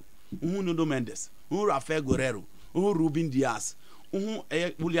Cancelo, who Nuno Mendes, who Rafael Guerrero, who Ruben Diaz, who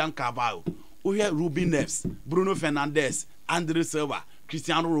William Carvalho, who Ruben Neves, Bruno Fernandes, Andre Silva,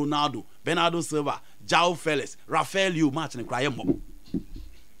 Cristiano Ronaldo, Bernardo Silva, João Felix, Rafael Liu, Martin Krayembo.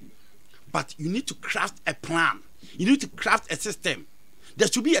 But you need to craft a plan. You need to craft a system. There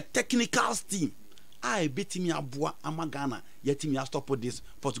should be a technical team. I bet me Abua Amagana, yet me stop with this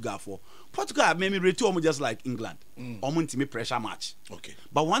Portugal for. Portugal made me rate almost just like England. Almost me pressure match. Okay.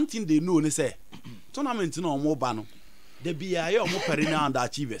 But one thing they know, they say, tournament no more bano. The BIA or more perennial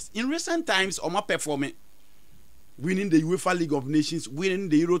underachievers. In recent times, or more performing, winning the UEFA League of Nations, winning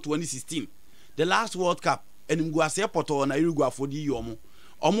the Euro 2016, the last World Cup, and Nguase Porto na Uruguay for the Yomo.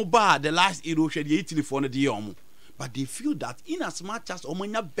 Omo ba the last Euro shed Italy for the Yomo. But they feel that in as much as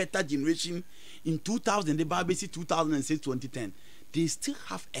Omania better generation in 2000, the Barbesi 2006, 2010, they still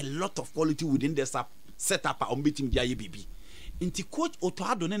have a lot of quality within the setup on beating the IBB. Inti coach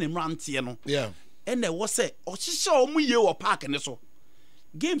Otoado ne Mrantiano. Yeah. And there was a Oshisha Omuye or Park and so.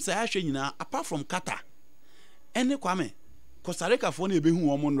 Games are actually apart from Qatar. And Kwame, Costa Rica for Nebehu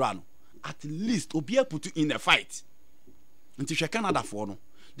Omon Rano. At least Obia put you in a fight. Until Canada for no.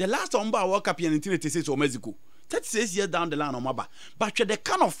 The last Omba World Cup in 1986 or Mexico. 36 years down the line on Maba. But the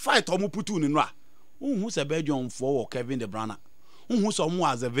kind of fight Omu put in Ra. Who's a Belgian for Kevin De Bruyne? Who's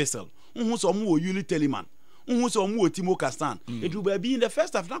Omu as a vessel? Who's Omu Yuli Telemann? Who's Omu Timo Castan? It will be in the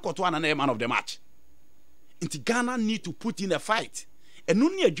first half, not one and a man of the match. Inti Ghana need to put in a fight. And no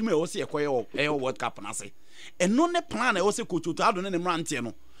near Jume also acquire a World Cup and I say. And no plan I also could to add on any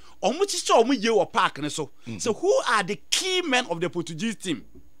Rantiano. Or much show me you or park and so. So who are the key men of the Portuguese team?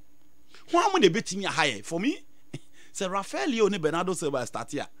 Why would they beat me higher? For me? Sir Rafael Leone Bernardo Silva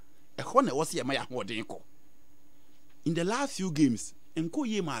start here. A corner was here, my Hodinko. In the last few games, Enko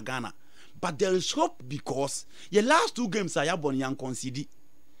ye ma Ghana. But there is hope because the last two games I have young conceded.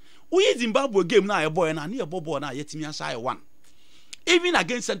 We Zimbabwe game now a boy and I near Bobo now yet me shy one. Even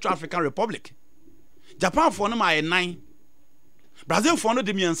against Central African Republic. Japan for number 9. Brazil for no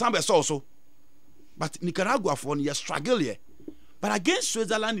demi ensemble also. But Nicaragua for no struggle here. But against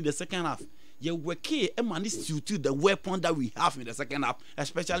Switzerland in the second half, you were key and managed to the weapon that we have in the second half,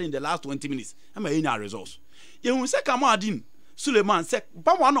 especially in the last 20 minutes. I'm in our results. You will say Kamadin, Suleiman said,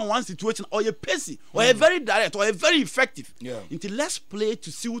 but one-on-one situation or a pacey or a very direct or a very effective. Yeah. Until let's play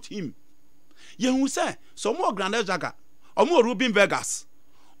to suit him. You will say some more Grandel Jagger, or more Ruben Vegas,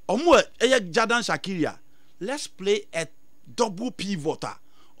 or more Jadan Shakiria. Let's play a double pivoter,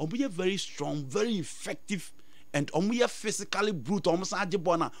 or be a very strong, very effective. And we are physically brute, almost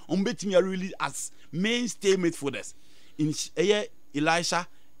Ajibona, me really as mainstay midfielders in Elisha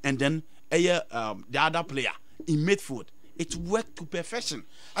and then the other player in midfield. It worked to perfection.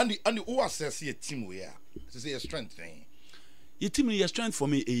 And the who assess your team we are to say a strength thing. Your team is a strength for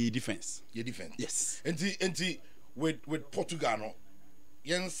me a defense. Your defense. Yes. And with Portugal no,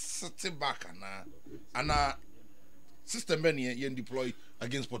 yen sit back and system many yen deploy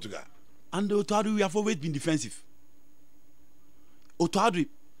against Portugal. And Otoado, we have always been defensive. Otoado,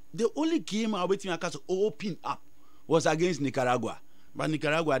 the only game I waiting to open up was against Nicaragua. But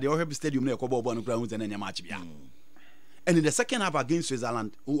Nicaragua, they all have stadium near Kobo Bono grounds and any match. And in the second half against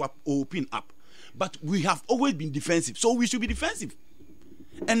Switzerland, we open up. But we have always been defensive, so we should be defensive.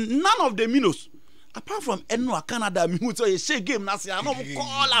 And none of the minnows, apart from Enwa Canada, so a shake game, I no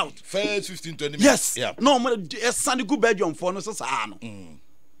call out. First 15-20 minutes. Yes. Yeah. No, Sandy Good Belgium for no.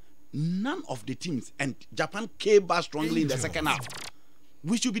 None of the teams, and Japan came back strongly in the second half.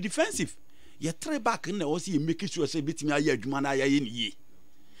 We should be defensive. You try back in the OC, making sure say beat me a year, Jumana ye.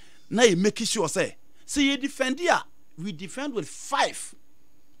 Now you making sure say you defend here. We defend with 5.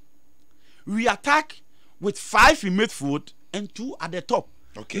 We attack with 5 in midfield and 2 at the top.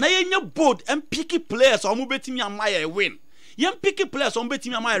 Okay. Now you both and picky players or betting me a win. You picky players or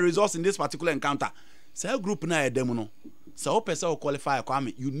betting me a results in this particular encounter. Say group na demono. So person will qualify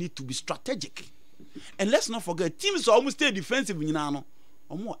Kwame. You need to be strategic. And let's not forget, teams almost stay defensive in Nano.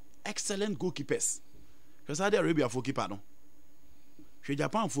 Or more excellent goalkeepers. Because Saudi Arabia for keeper no.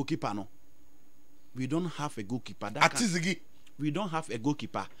 Japan for keeper no. We don't have a goalkeeper. We don't have a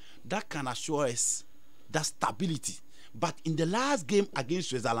goalkeeper that can assure us that stability. But in the last game against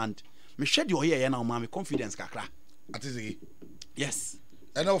Switzerland, me shed your here now, my confidence kakra. Yes.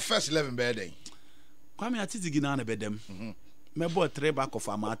 And our first 11 bad day. Kwame Atizigi na be them. me bought 3 back of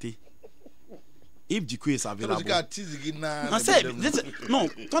Amati. If Jiku is available. I said, no,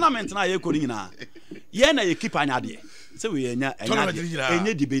 tournament na ye kodi na. Ye na ye keep anyade. Say we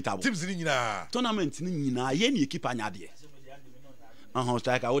enya debatable. Teams ni nyina. Tournament ni nyina ye na keep anyade.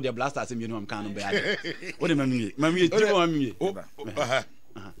 Striker o the blasters me no am kan be ade. O de mami team mami.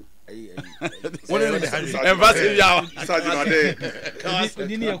 What are the embassy ya.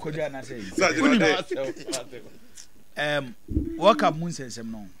 Dini e kodwa na say. World Cup mun sensem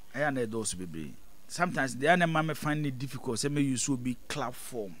no. I na those bebre. Sometimes the animal find it difficult. Say me you should be club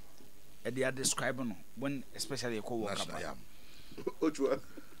form. They are describing when especially a co-work up. Ochua.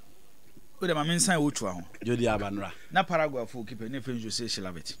 What am I mean? Sign Ochua. Jody Abanra. Na Paraguay for keep any friends you say she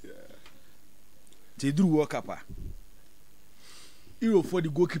love it. They do work up. Euro for the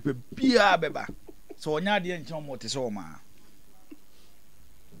goalkeeper. Bia beba. So on yard and Tom what is all ma.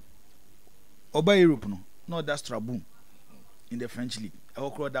 Oba Europe no. No that's Traboom in the French league. I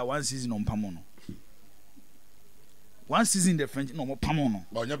will call that 1 season on Pamono. 1 season in the French no more Pamono.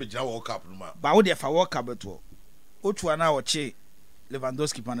 But you be World Cup no ma. But what if I World Cup at all? Ochua na oche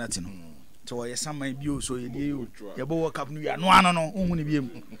Lewandowski panati no. So ye some may be so ye World Cup no ya no unhuni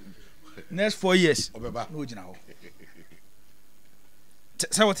biem. Next 4 years. Obeba. No gina ho.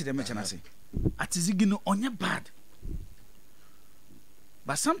 Say what the mention I say. Atizigi no onye bad.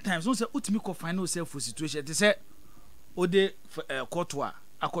 But sometimes don't say ultimate ko find yourself for situation. They say ode kotwa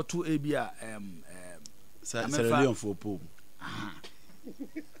akoto ebia Sierra Leone for Pope.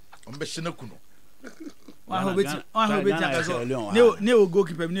 Ombeshina kuno. Wa ho beti akaso. Ne o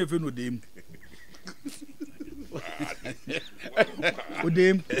goalkeeper ne efe no dem. O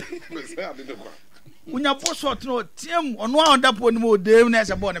dem. Unya po shot no team ono a onda po ni mo dem na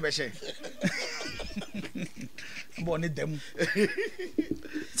se ball ne be she. Ball ne dem.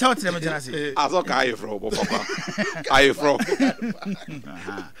 So what them say? Aso ka you from papa. Are you from?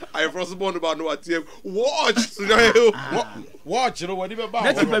 Are you from someone about no team? Watch. Watch, you know what even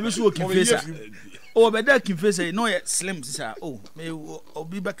That's the baby so confess. Oh, but that confess no slim sister. Oh, me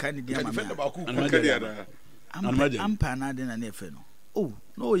obi ba kan dia mama. I'm pana de na nefe no. Oh,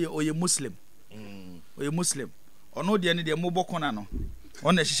 no ye Muslim. Oye Muslim. Ono de ne de mo bokona no.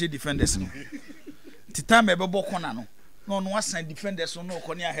 Ona hihye defenders no. Tita me be bokona no. No asan defenders no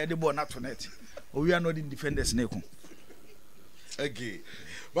ko ne ahead ball na to net. We are not in defenders na ko. Okay.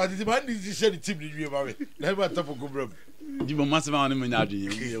 But the man is share the team ni ba we. Never top of go Jibo massive on him in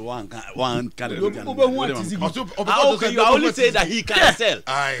one can okay, you only say that he can sell.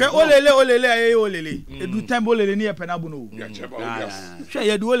 Olele edu time olele ni epenabu no. Sure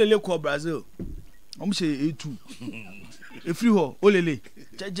you do olele ko Brazil. Say A2. Free ho olele.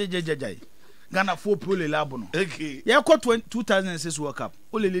 Jai. Ghana 4 olele abu no. Okay. Yeah, 2006 World Cup.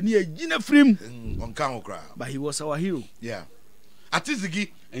 Olele ni agina free on kan okra. But he was our hero. Yeah.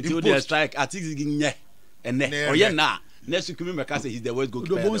 Atizigi until they strike Atizigi nye. Ene oye na next week me say he's the worst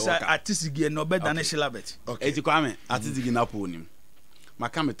goalkeeper. The bones Atizigi no better than Shilabet. Okay. Eti kwame Atizigi na po nim.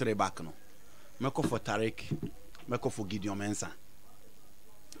 Maka me 3 back no. Meko for Tarek, meko for Gideon Mensah.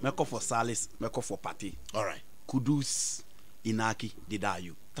 Meko for Salis, meko for Pati. All right. Kudus, Inaki,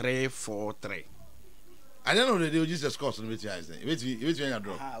 Didayu. 3-4-3. I don't know that they will just score on which eyes. Wait when you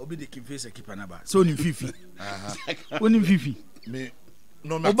drop. Obi the keep keeper number. So ni Fifi. Oni Fifi. Me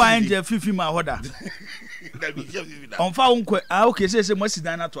no Oba enje Fifi ma hoda. On fa unkwe okay say mo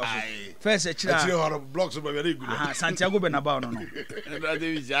sidan na to aso. First e kira. Kira horo blocks so very good. Santiago Bernabeu no. Brother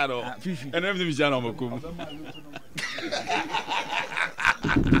Vijano. Fifi. And everything Vijano makum.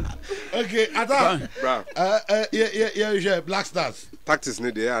 Okay, Ata. Bro. Yeah, Black Stars. Tactics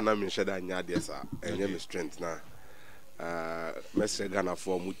need there na me sheda anya dey sir. Enye me strength na. Messi Ghana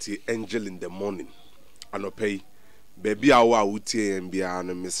for muti angel in the morning. Anopay. Baby awa utie mbia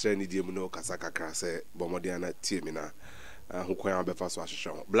no Mr. ni die mu no kasa kakra se bomode ana tie mi na ho kwan abefa so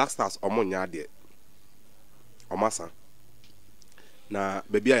ahwehwe. Black Stars omonya de. Omasa. Na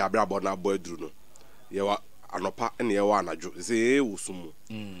baby ya bra bod na boy dru no. Ye wa anopa ene ye wa anadwo. Se wusumu.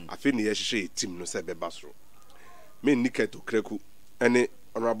 Afi ne ye hwehwe team no se beba soro. Me niketo kreku ene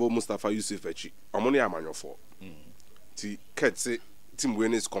Honorable Mustafa Yusuf Echi. Omo ne amanyofo. Ti Ket say team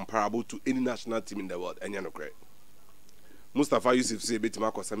win is comparable to any national team in the world. Enya no correct. Mustafa Yusuf say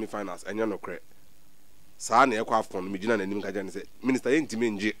betima ko semi-finals enya no correct. Sa na ekwa afcon me gina nanim ka jane say minister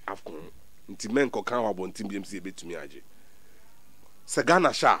yentime nje afcon. Ntime nko kan wa bon team BMC betumi age. Se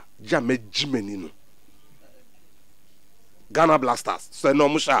Ghana sha ja mejimani no. Ghana Blasters so no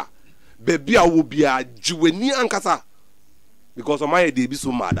musha. Baby a wo bia jiweni ankasa. Because my dey be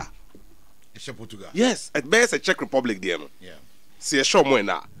so mad. It's Portugal. Yes, at best a Czech Republic there. Yeah. See a show mo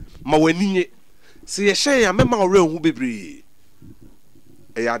na. Ma waninye. See a share ya mema ore hu bebre.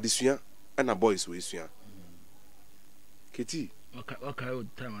 adesua and a boys we sua Keti okay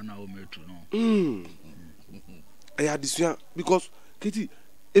time na o metu no adesua because Keti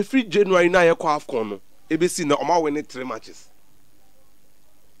every January na ye kwa AFCON no ebesi na oma win 3 matches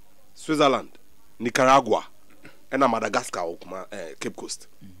Switzerland, Nicaragua, and Madagascar or Cape Coast.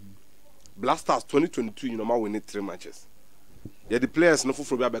 Black Stars 2022, you know, we need 3 matches. Yeah, the players no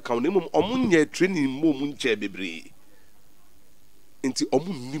for be count them omunye training mo munche bebre. Inti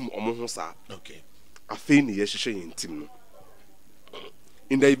omunim omo sa. Okay. Afi ni ye hwehwe in team no.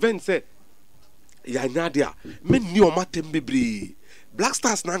 In the event say ya nyadia men ni omatem bebre. Black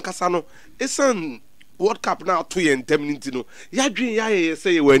Stars na nkasa no esan World Cup now 2 years 10 minutes no. Ya dwen ya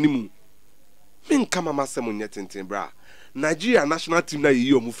say we animu. Men kama masem onye tenten bra. Nigeria national team na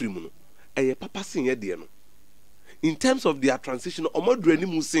yi omu free mu no. Eye papa sin ye de no. In terms of their transition, omo dru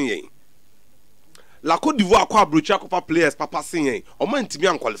animu sin yen. La Côte d'Ivoire kwa brocha kwa players papa sin yen. Omo ntimi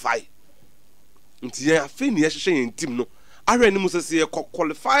an qualify. Nti yen afi ni ye hwehwe yen team no. Ahwe animu se ye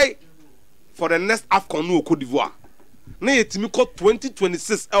qualify for the next AFCON no Côte d'Ivoire. Na yetimi ko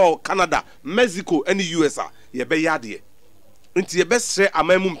 2026 Canada, Mexico and USA ye be yade. Nti ye be sre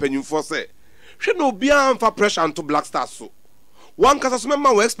amamu mpanyimfo se hwe no bia amfa pressure into Black Stars so. One kasa so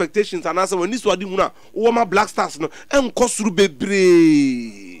memma we expectations and answer when this wadi hu na wo ma Black Stars no enko suru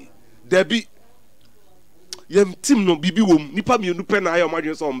bebre. Debi yem team no bibi wom nipa mienu pe na ayo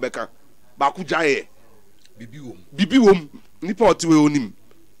madwen so mbeka ba ku jaye bibi wom nipa otiwe onim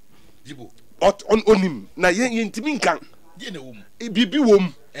Jibo on onim na yen ntimi nkan ye na wom bibi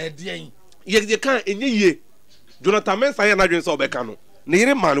wom dean ye kan enye ye Jonathan Mensah ya na dwen so beka no na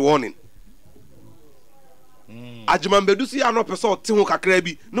yire man warning ajimambedu si ya no person ti ho kakra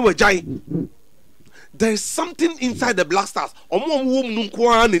bi no wajai. There is something inside the Black Stars omo wom nu nko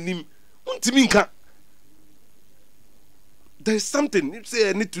an anim ntimi nkan. There is something if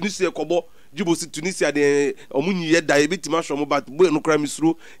say ni Tunisia kobo Jibo si Tunisia de omunyi ye da e betima hwo mo but boy no kra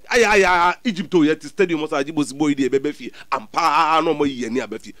misro aya Egypt o yet stadium so Jibo si boy de bebe fi ampa no mo yi ani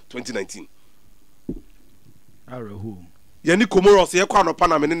abafi 2019 Arahu yani Comoros ye kwa no pa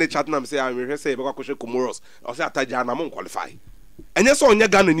na me ne chat na me say am hwe say be kwa kwhwe Comoros o say ataja na mo qualify enye so onye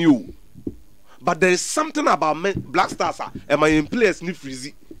Ghana ni o but there is something about Black Stars am I in players ni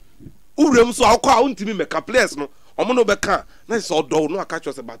freezy urem so akwa untimi meka players no omo no beka na so do no aka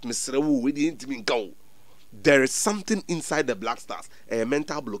cho say but mesre wo we dey ntimi nka o. There is something inside the Black Stars, a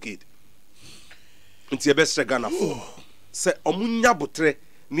mental blockade. Nti e be sre Ghana for say omunya botre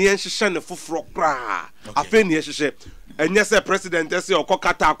ni enhehye ne foforo kra afa ni ehhehye enye say president say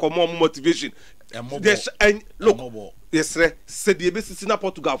okokata akomo motivation look yes re say the be sisi na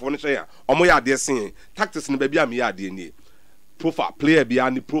Portugal for no hye ya omo ya de sen tactics ne ba bia me ya de ni profile player bia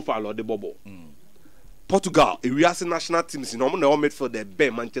ni profile or the bobo Portugal we are national teams in omo na midfield the be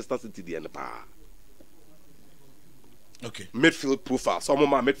Manchester City the pa okay midfield profile so omo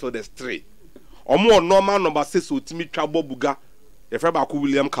ma midfielders 3 omo normal number 6 otimi twabo buga yefe ba ko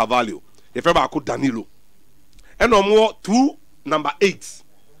William Carvalho yefe ba ko Danilo and omo 2 number 8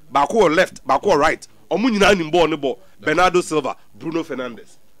 ba ko left ba ko right omo nyina ni ball ne ball Bernardo Silva Bruno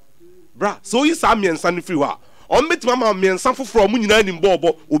Fernandes bra so yi sa miensa ni free wa on betima ma miensa foforo omo nyina ni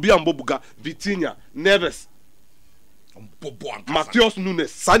ball obi ambo buga Vitinha Neves Matheus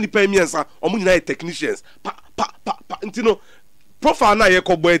Nunes Sani pa miensa omo nyina technicians pa ntino profile na ye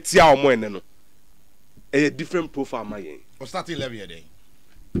ko bo etia omo ene no a different profile my yen. O starting 11 day.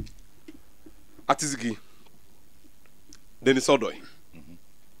 Atizigi. Denis Odoy.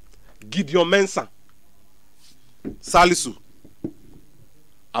 Gideon Mensah. Salisu.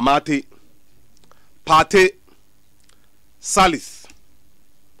 Amate. Pate. Salis.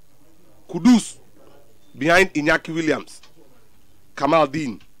 Kudus. Behind Iñaki Williams. Kamal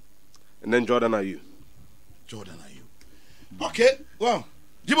Dean. And then Jordan Ayew. Okay, well,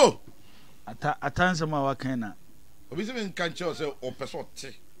 Jibo. Atansa ma wakena. Obi se men kan che say o person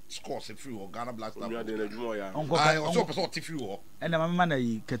te scores e free o Ghana Black Stars. I also person te free o. And mama na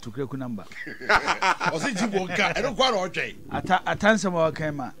yi ketukreku number. O se Jibo nka e no kwa ro twen. Atansa ma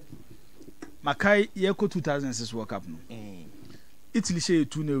wakena. Makai yeko 2006 World Cup no. Italy say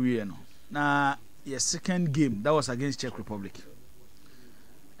 2 na we no. Na your second game that was against Czech Republic.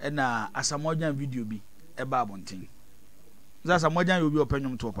 And asamojan video bi e ba bonten. Za asamojan obi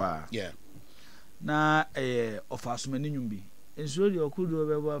openyum to pa. Yeah. Na ofa asomani nyum bi enso de okudo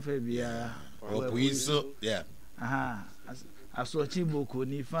bebo afa bia opuiso yeah aha asochi boko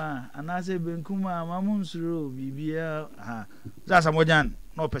ni fa anase benkuma mamunsuro bibia aha that's mojan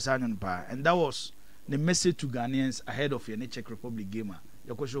no person pa and that was the message to Ghanaians ahead of the Czech Republic game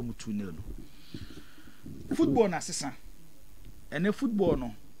yakosho mu 2-0 football na sesa and the football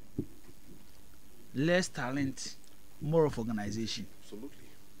no less talent, more of organization. Absolutely.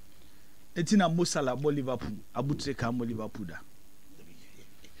 Etina Musala bo Liverpool, Abutre Kamo Liverpool da.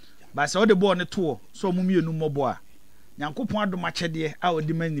 But so the ball on the tour, so mummy no more boy. Nyankopon adoma chede a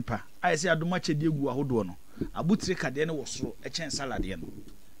odi manipa. I say adoma chede gu ahodo no. Abutre ka de ne wo soro e chen salad ye no.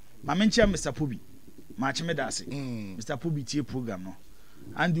 Ma menchia Mr. Pobi. Ma cheme da ase. Mr. Pobi tie program no.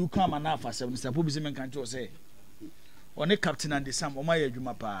 And you come and afa se Mr. Pobi se men kan cho say. One captain and the sam o ma ye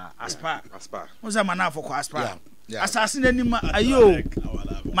adwuma pa aspa. Mo say manafo ko aspa. Asase nanim ayo.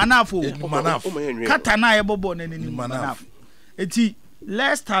 Manafo. Kata na ye bobo na nanim manafo. Eti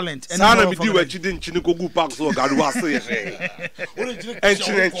less talent and Sana mi di we chidi nchini kogu park so garu ase ye.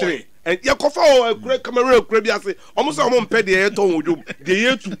 Enchini. And ya kofa o kure camera kure bi ase. Omo say omo mpe de ye ton odum. De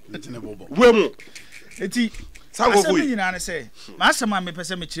ye tu. We mu. Eti sango boy. Nyina na say. Ma asema me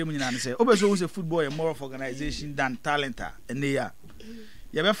pese me kire mu nyina na say. Obeso who say football is more of organization than talent and they are.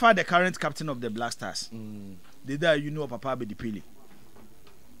 You be the current captain of the Black Stars. They there you know Papa be the Pele.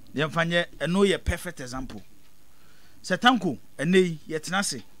 Dem fanye eno ye perfect example. Setanko ene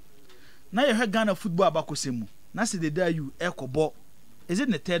yetenase na ye Ghana football abakosemu na se dey you ekobo is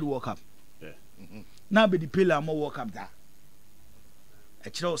it the third World Cup na be the Pele am World Cup da e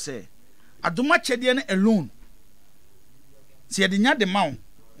kire o say adoma chede ne alone se ye de nya de mawo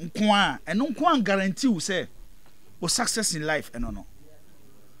nko a eno nko an guarantee you say o success in life eno no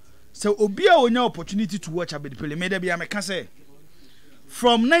so obi a onya opportunity to watch Abedi Pele me dey be am ka say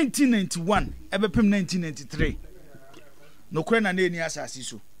from 1991 ebepem 1993 no kwena na eni asase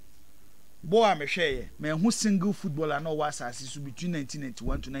so bo a mehwe me hu single footballer na o asase so between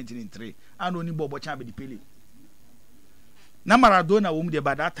 1991 to 1993 and oni bo cha Abedi Pele na Maradona wo mu de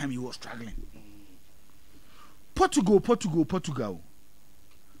by that time he was struggling. Portugal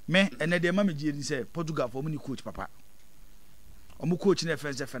me ene de ma me ji ni say Portugal for me coach papa omu coach na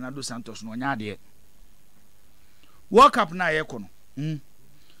FM Fernando Santos no nya de World Cup na ye ko no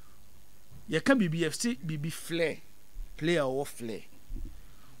ye can BBFC BB flair player or flair.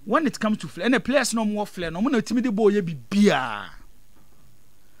 When it comes to flair, and the players no more flair, no more timid boy be beer.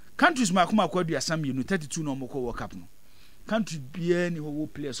 Countries makuma kwadu asam you 32 no more World Cup no. Country be any who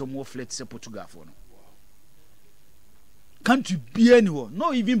players or more flair to Portugal for no. Country be anywhere,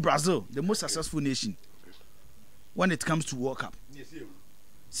 no even Brazil, the most successful nation. When it comes to World Cup.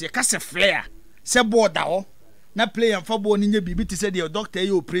 Se ka se flair, se border o, na play and football ni nye bibi ti say the doctor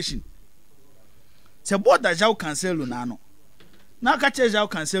your operation. Se border João Cancelo na no. Na ka che João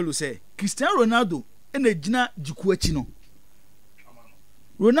Cancelo say Cristiano Ronaldo ena gina jiku achi no.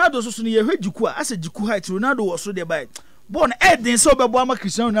 Ronaldo so ni ye hwe jiku a ase jiku height Ronaldo wo so de bai. Born Eden so bebo ama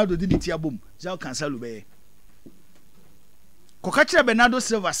Cristiano Ronaldo di ti abom. João Cancelo be. Ko ka che Bernardo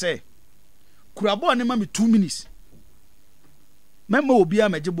Silva say kura ball ne ma me 2 minutes. Mema obi a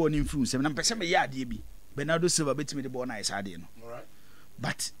meje ball ni influence na mpese me ya ade bi. Bernardo Silva betimi de ball na isa ade no. Alright.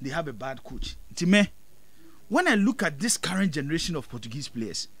 But they have a bad coach. When I look at this current generation of Portuguese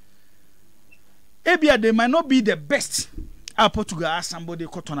players, they might not be the best at Portugal as somebody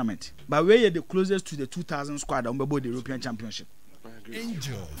called tournament, but we are the closest to the 2000 squad on the European Championship.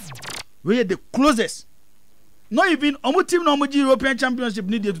 We are the closest. Not even omu team no European Championship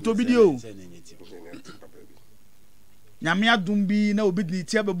needed to video. Nyamia Dumbi na obi ni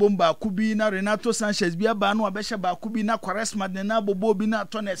tia be bomba kubi na Renato Sanchez bia ba no abehye ba kubi na Quaresma na bobo bi na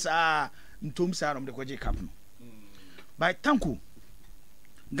Torres ntom sa rom de kwaje cap no. By Tanko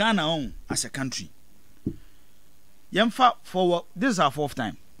Ghana on as a country. Yemfa for this is our fourth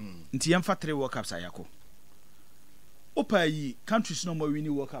time. Nti yemfa 3 World Cups ayako. Opa yi countries no more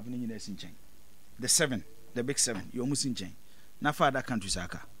winning World Cup ni nyina sinchen. The big 7, you almost sinchen. Na for other countries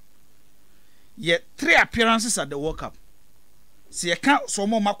aka. Yet 3 appearances at the World Cup. See, I can't so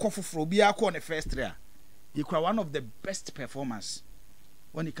more Makofo be on the first 3. You are one of the best performers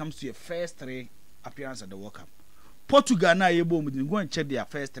when it comes to your first 3 appearances at the World Cup. Portugal na able to go and check their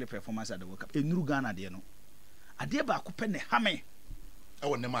first 3 performances at the World Cup. In Ghana, they know. Adeba kupene hame. I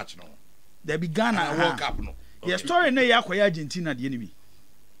won the match no. They be Ghana World Cup no. Your story na ya kwa Argentina the enemy.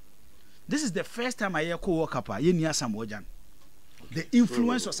 This is the first time I hear World Cup. Ye ni Samojan. The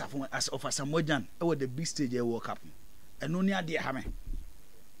influence of Samojan over the big stage World Cup. And no near dear Hame.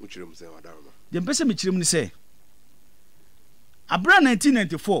 Which room say what Darma? The person Michim say Abra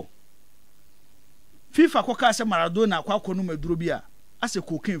 1994 FIFA Koka se Maradona kwa kono medrobia as a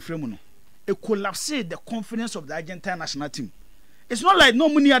cocaine frame. It collapsed the confidence of the Argentine national team. It's not like no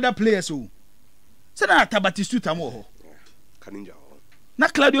many other players who say na Tabatistuta mo. Kaninja. Na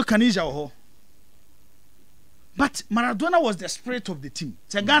Claudio Canija ho. But Maradona was the spirit of the team.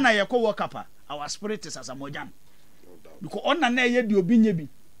 Se Ghana yako World Cup, our spirit is as a Mojan. No doubt. because on na ye di obi nye bi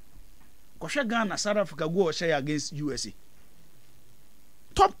kɔhwɛ Ghana South Africa go share against USA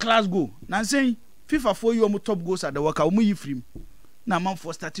top class goal na say FIFA for you top goals at the work omu yi free na man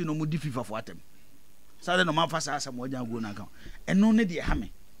for starting no mu di FIFA for atem sada no man fa sa asam ojan go na kan eno ne de ha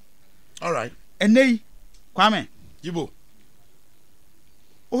me all right enei Kwame Yibo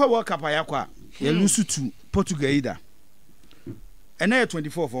o World Cup ayakwa ye lose to Portugal ida ena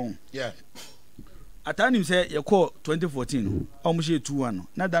 24 for yeah atani say ye call 2014 o mo she 2-1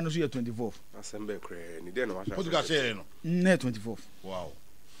 na da no so ye 24 asembe kre ni de no wa Portugal say no na 24 wow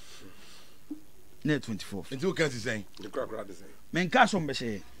na 24 into what can you say the crack the same men ka so mbe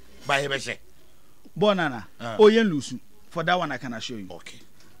she by be say bonana o yen lose for that one I can assure you okay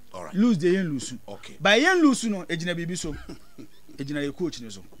all right lose the yen lose okay by yen lose no ejina bibi so ejina ye coach ni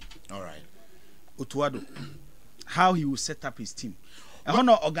so all right Otuado how he will set up his team a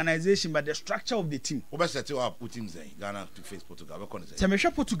honor organization but the structure of the team we better set up with teams Ghana to face Portugal we can say se me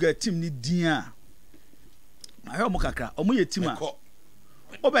hwe Portugal team ni din a ayo mo kakra omo ye team a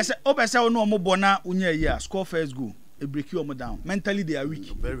obese ono omo bona unya yi a score first goal e break you omo down mentally they are weak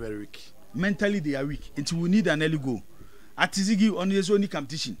Very, very weak. mentally they are weak until we need an early goal atizigi on yeso ni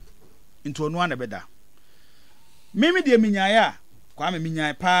competition into ono na beda mimi de minyaya kwa me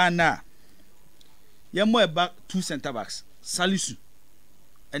minyaya pa na yemo back two center backs Salisu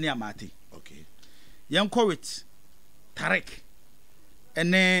ene Amate okay yen Kowit Tarek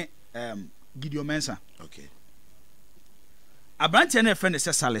ene Gideon Mensah okay Abranche na friend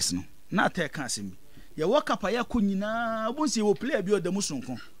say Salis no na ata ka asemi ye World Cup ya ko nyina obonsi wo player bi odamu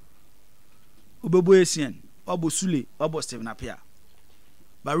sonko obebo Asian obo Sule obo Steven Apia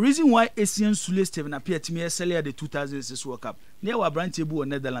but reason why Asian Sule Steven Apia timi esele at the 2006 World Cup near wa Abranche bu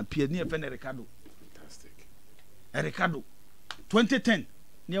Netherlands Pierre near friend Ricardo fantastic Ricardo 2010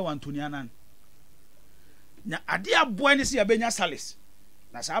 near Antonio Anan na ade aboy ne se ya benya Salis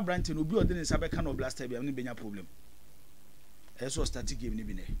na sa Abranche no bi odene sa be ka no blaster bi am ne benya problem eso static game ni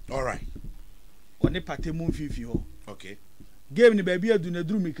bi ne all right oni patemu fifi ho okay game ni ba bi adu na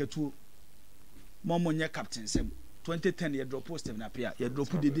duru mikatuo momo nye captain sem 2010 ye drop post na appear ye drop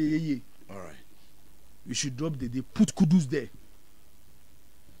the day ye all right you should drop the day put Kudus there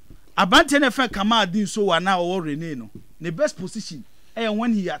Abante na fa kama adin so wa na o Rene no the best position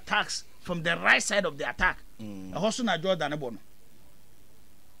when he attacks from the right side of the attack also na Jordan ebo no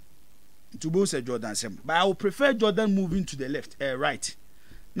to both say Jordan sem but I would prefer Jordan moving to the left right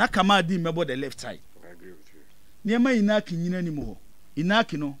na kama adin mebo the left side I agree with you niema Inaki nyina ni mo ho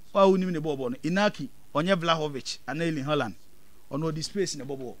Inaki no wa woni ne bobo no Inaki onye Vlahovic and Erling Haaland ono the space ne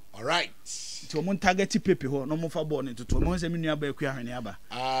bobo all right to mo target Pepe ho no mo fa ball ne to mo se me nua ba aku ahwene aba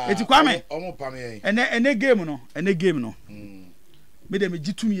eti Kwame omo pame ene game no me dem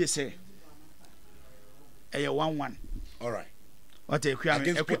gitumi ye say eye 1-1 all right what e Kwame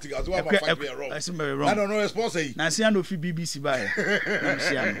against Portugal as well wrong I don't know sponsor na se no fi BBC ba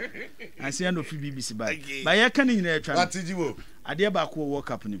na se no fi BBC ba ba ye kan ni na atwa Latijiwo ade ba ko World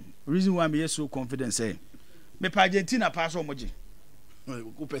Cup ni reason why me so confident say me pa Argentina pass o moje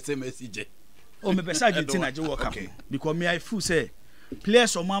Who person message? o me pesa Argentina je World Cup because me I feel say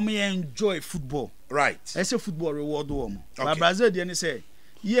players o mama enjoy football right I say football reward wo but Brazil dey say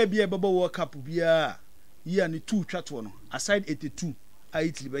year bi e babo World Cup bia year ni 2 twato no aside 82 a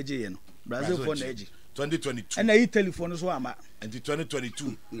Italy beje ye no Brazil for na eji 2022 and I telephone so ama and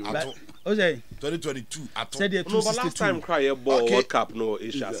 2022 ato o say 2022 ato said the no but last time cry your ball World Cup no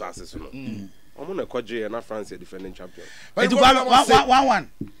Asia assassins no omo na kwaje na France defending champion 1-1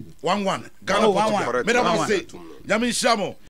 Ghana Portugal me da say Yami Shamo